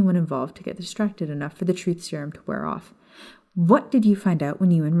for anyone involved to get distracted enough for the truth serum to wear off. What did you find out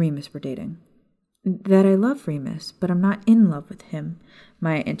when you and Remus were dating? That I love Remus, but I'm not in love with him,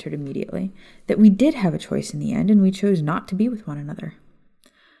 Maya answered immediately. That we did have a choice in the end and we chose not to be with one another.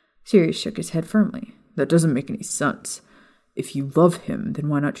 Sirius shook his head firmly. That doesn't make any sense. If you love him, then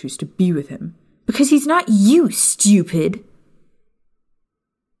why not choose to be with him? Because he's not you, stupid!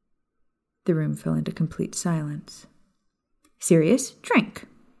 The room fell into complete silence. Sirius, drink,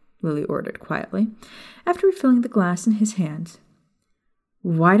 Lily ordered quietly, after refilling the glass in his hands.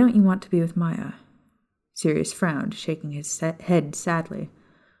 Why don't you want to be with Maya? Sirius frowned, shaking his head sadly.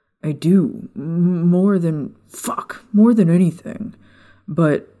 I do, more than anything.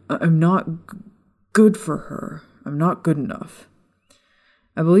 But I'm not good for her. I'm not good enough.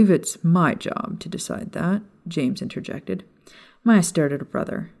 I believe it's my job to decide that, James interjected. Maya stared at her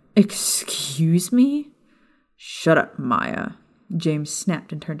brother. Excuse me? Shut up, Maya, James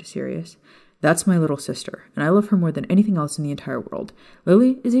snapped and turned to Sirius. That's my little sister, and I love her more than anything else in the entire world.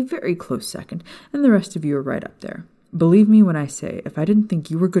 Lily is a very close second, and the rest of you are right up there. Believe me when I say, if I didn't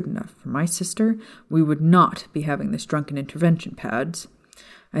think you were good enough for my sister, we would not be having this drunken intervention, Pads.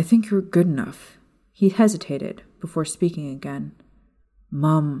 I think you're good enough. He hesitated before speaking again.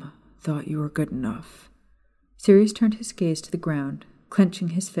 Mum thought you were good enough. Sirius turned his gaze to the ground, clenching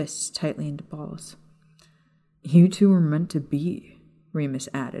his fists tightly into balls. You two were meant to be, Remus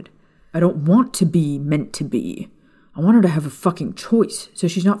added. I don't want to be meant to be. I want her to have a fucking choice, so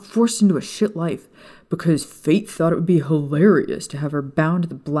she's not forced into a shit life, because fate thought it would be hilarious to have her bound to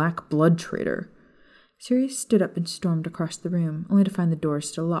the Black Blood Trader. Sirius stood up and stormed across the room, only to find the door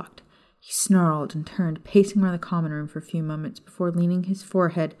still locked. He snarled and turned, pacing around the common room for a few moments before leaning his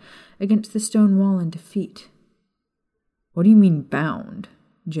forehead against the stone wall in defeat. What do you mean, bound?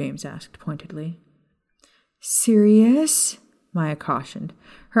 James asked pointedly. Sirius? Maya cautioned,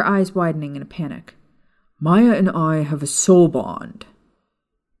 her eyes widening in a panic. Maya and I have a soul bond.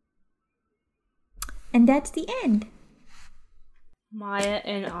 And that's the end. Maya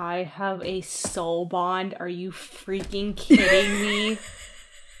and I have a soul bond. Are you freaking kidding me?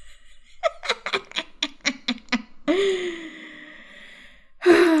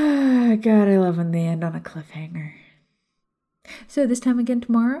 God, I love when they end on a cliffhanger. So this time again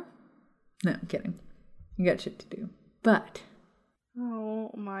tomorrow? No, I'm kidding. You got shit to do. But...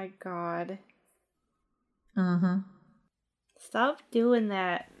 Oh my god. Uh-huh. Stop doing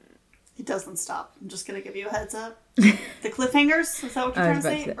that. It doesn't stop. I'm just going to give you a heads up. The cliffhangers? Is that what you're trying to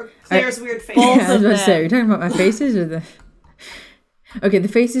say? Or Claire's weird face? Yeah, I was about to say, are you talking about my faces or the... Okay, the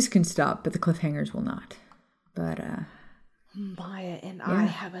faces can stop, but the cliffhangers will not. But, Maya and I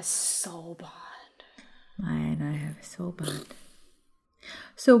have a soul bond. Maya and I have a soul bond.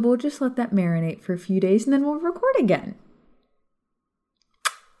 So we'll just let that marinate for a few days and then we'll record again.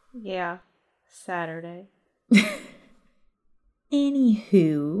 Yeah, Saturday.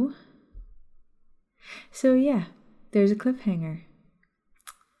 Anywho. So yeah, there's a cliffhanger.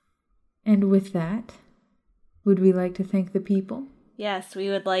 And with that, would we like to thank the people? Yes, we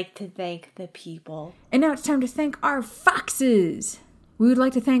would like to thank the people. And now it's time to thank our foxes. We would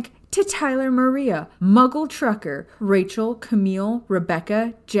like to thank Tyler Maria, Muggle Trucker, Rachel, Camille,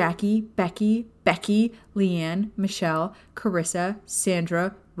 Rebecca, Jackie, Becky, Leanne, Michelle, Carissa,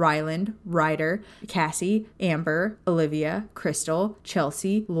 Sandra, Ryland, Ryder, Cassie, Amber, Olivia, Crystal,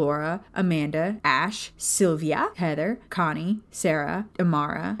 Chelsea, Laura, Amanda, Ash, Sylvia, Heather, Connie, Sarah,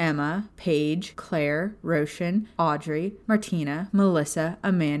 Amara, Emma, Paige, Claire, Roshan, Audrey, Martina, Melissa,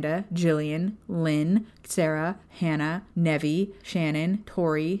 Amanda, Jillian, Lynn, Sarah, Hannah, Nevi, Shannon,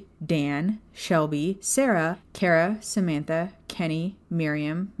 Tori, Dan, Shelby, Sarah, Kara, Samantha, Kenny,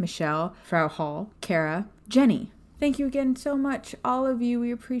 Miriam, Michelle, Frau Hall, Kara, Jenny. Thank you again so much, all of you.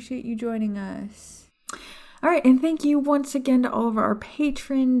 We appreciate you joining us. All right, and thank you once again to all of our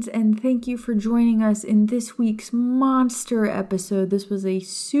patrons, and thank you for joining us in this week's monster episode. This was a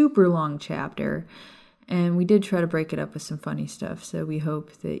super long chapter, and we did try to break it up with some funny stuff, so we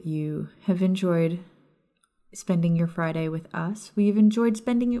hope that you have enjoyed spending your Friday with us. We've enjoyed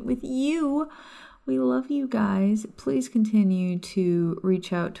spending it with you. We love you guys. Please continue to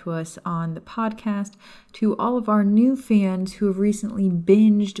reach out to us on the podcast. To all of our new fans who have recently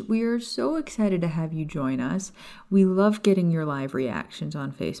binged, we are so excited to have you join us. We love getting your live reactions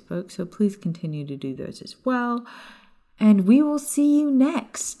on Facebook, so please continue to do those as well. And we will see you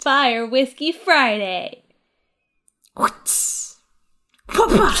next. Fire Whiskey Friday.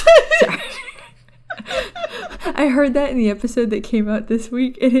 Sorry. I heard that in the episode that came out this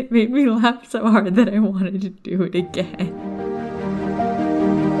week, and it made me laugh so hard that I wanted to do it again.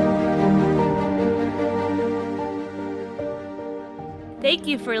 Thank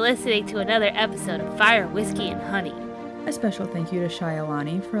you for listening to another episode of Fire, Whiskey, and Honey. A special thank you to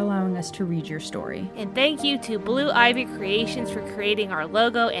Shyalani for allowing us to read your story. And thank you to Blue Ivy Creations for creating our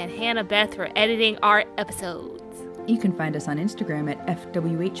logo and Hannah Beth for editing our episodes. You can find us on Instagram at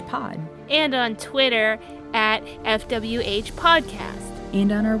FWHpod. And on Twitter at FWH Podcast.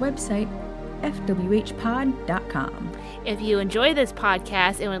 And on our website, fwhpod.com. If you enjoy this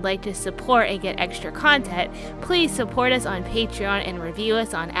podcast and would like to support and get extra content, please support us on Patreon and review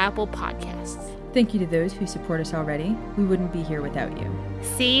us on Apple Podcasts. Thank you to those who support us already. We wouldn't be here without you.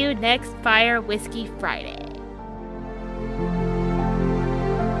 See you next Fire Whiskey Friday.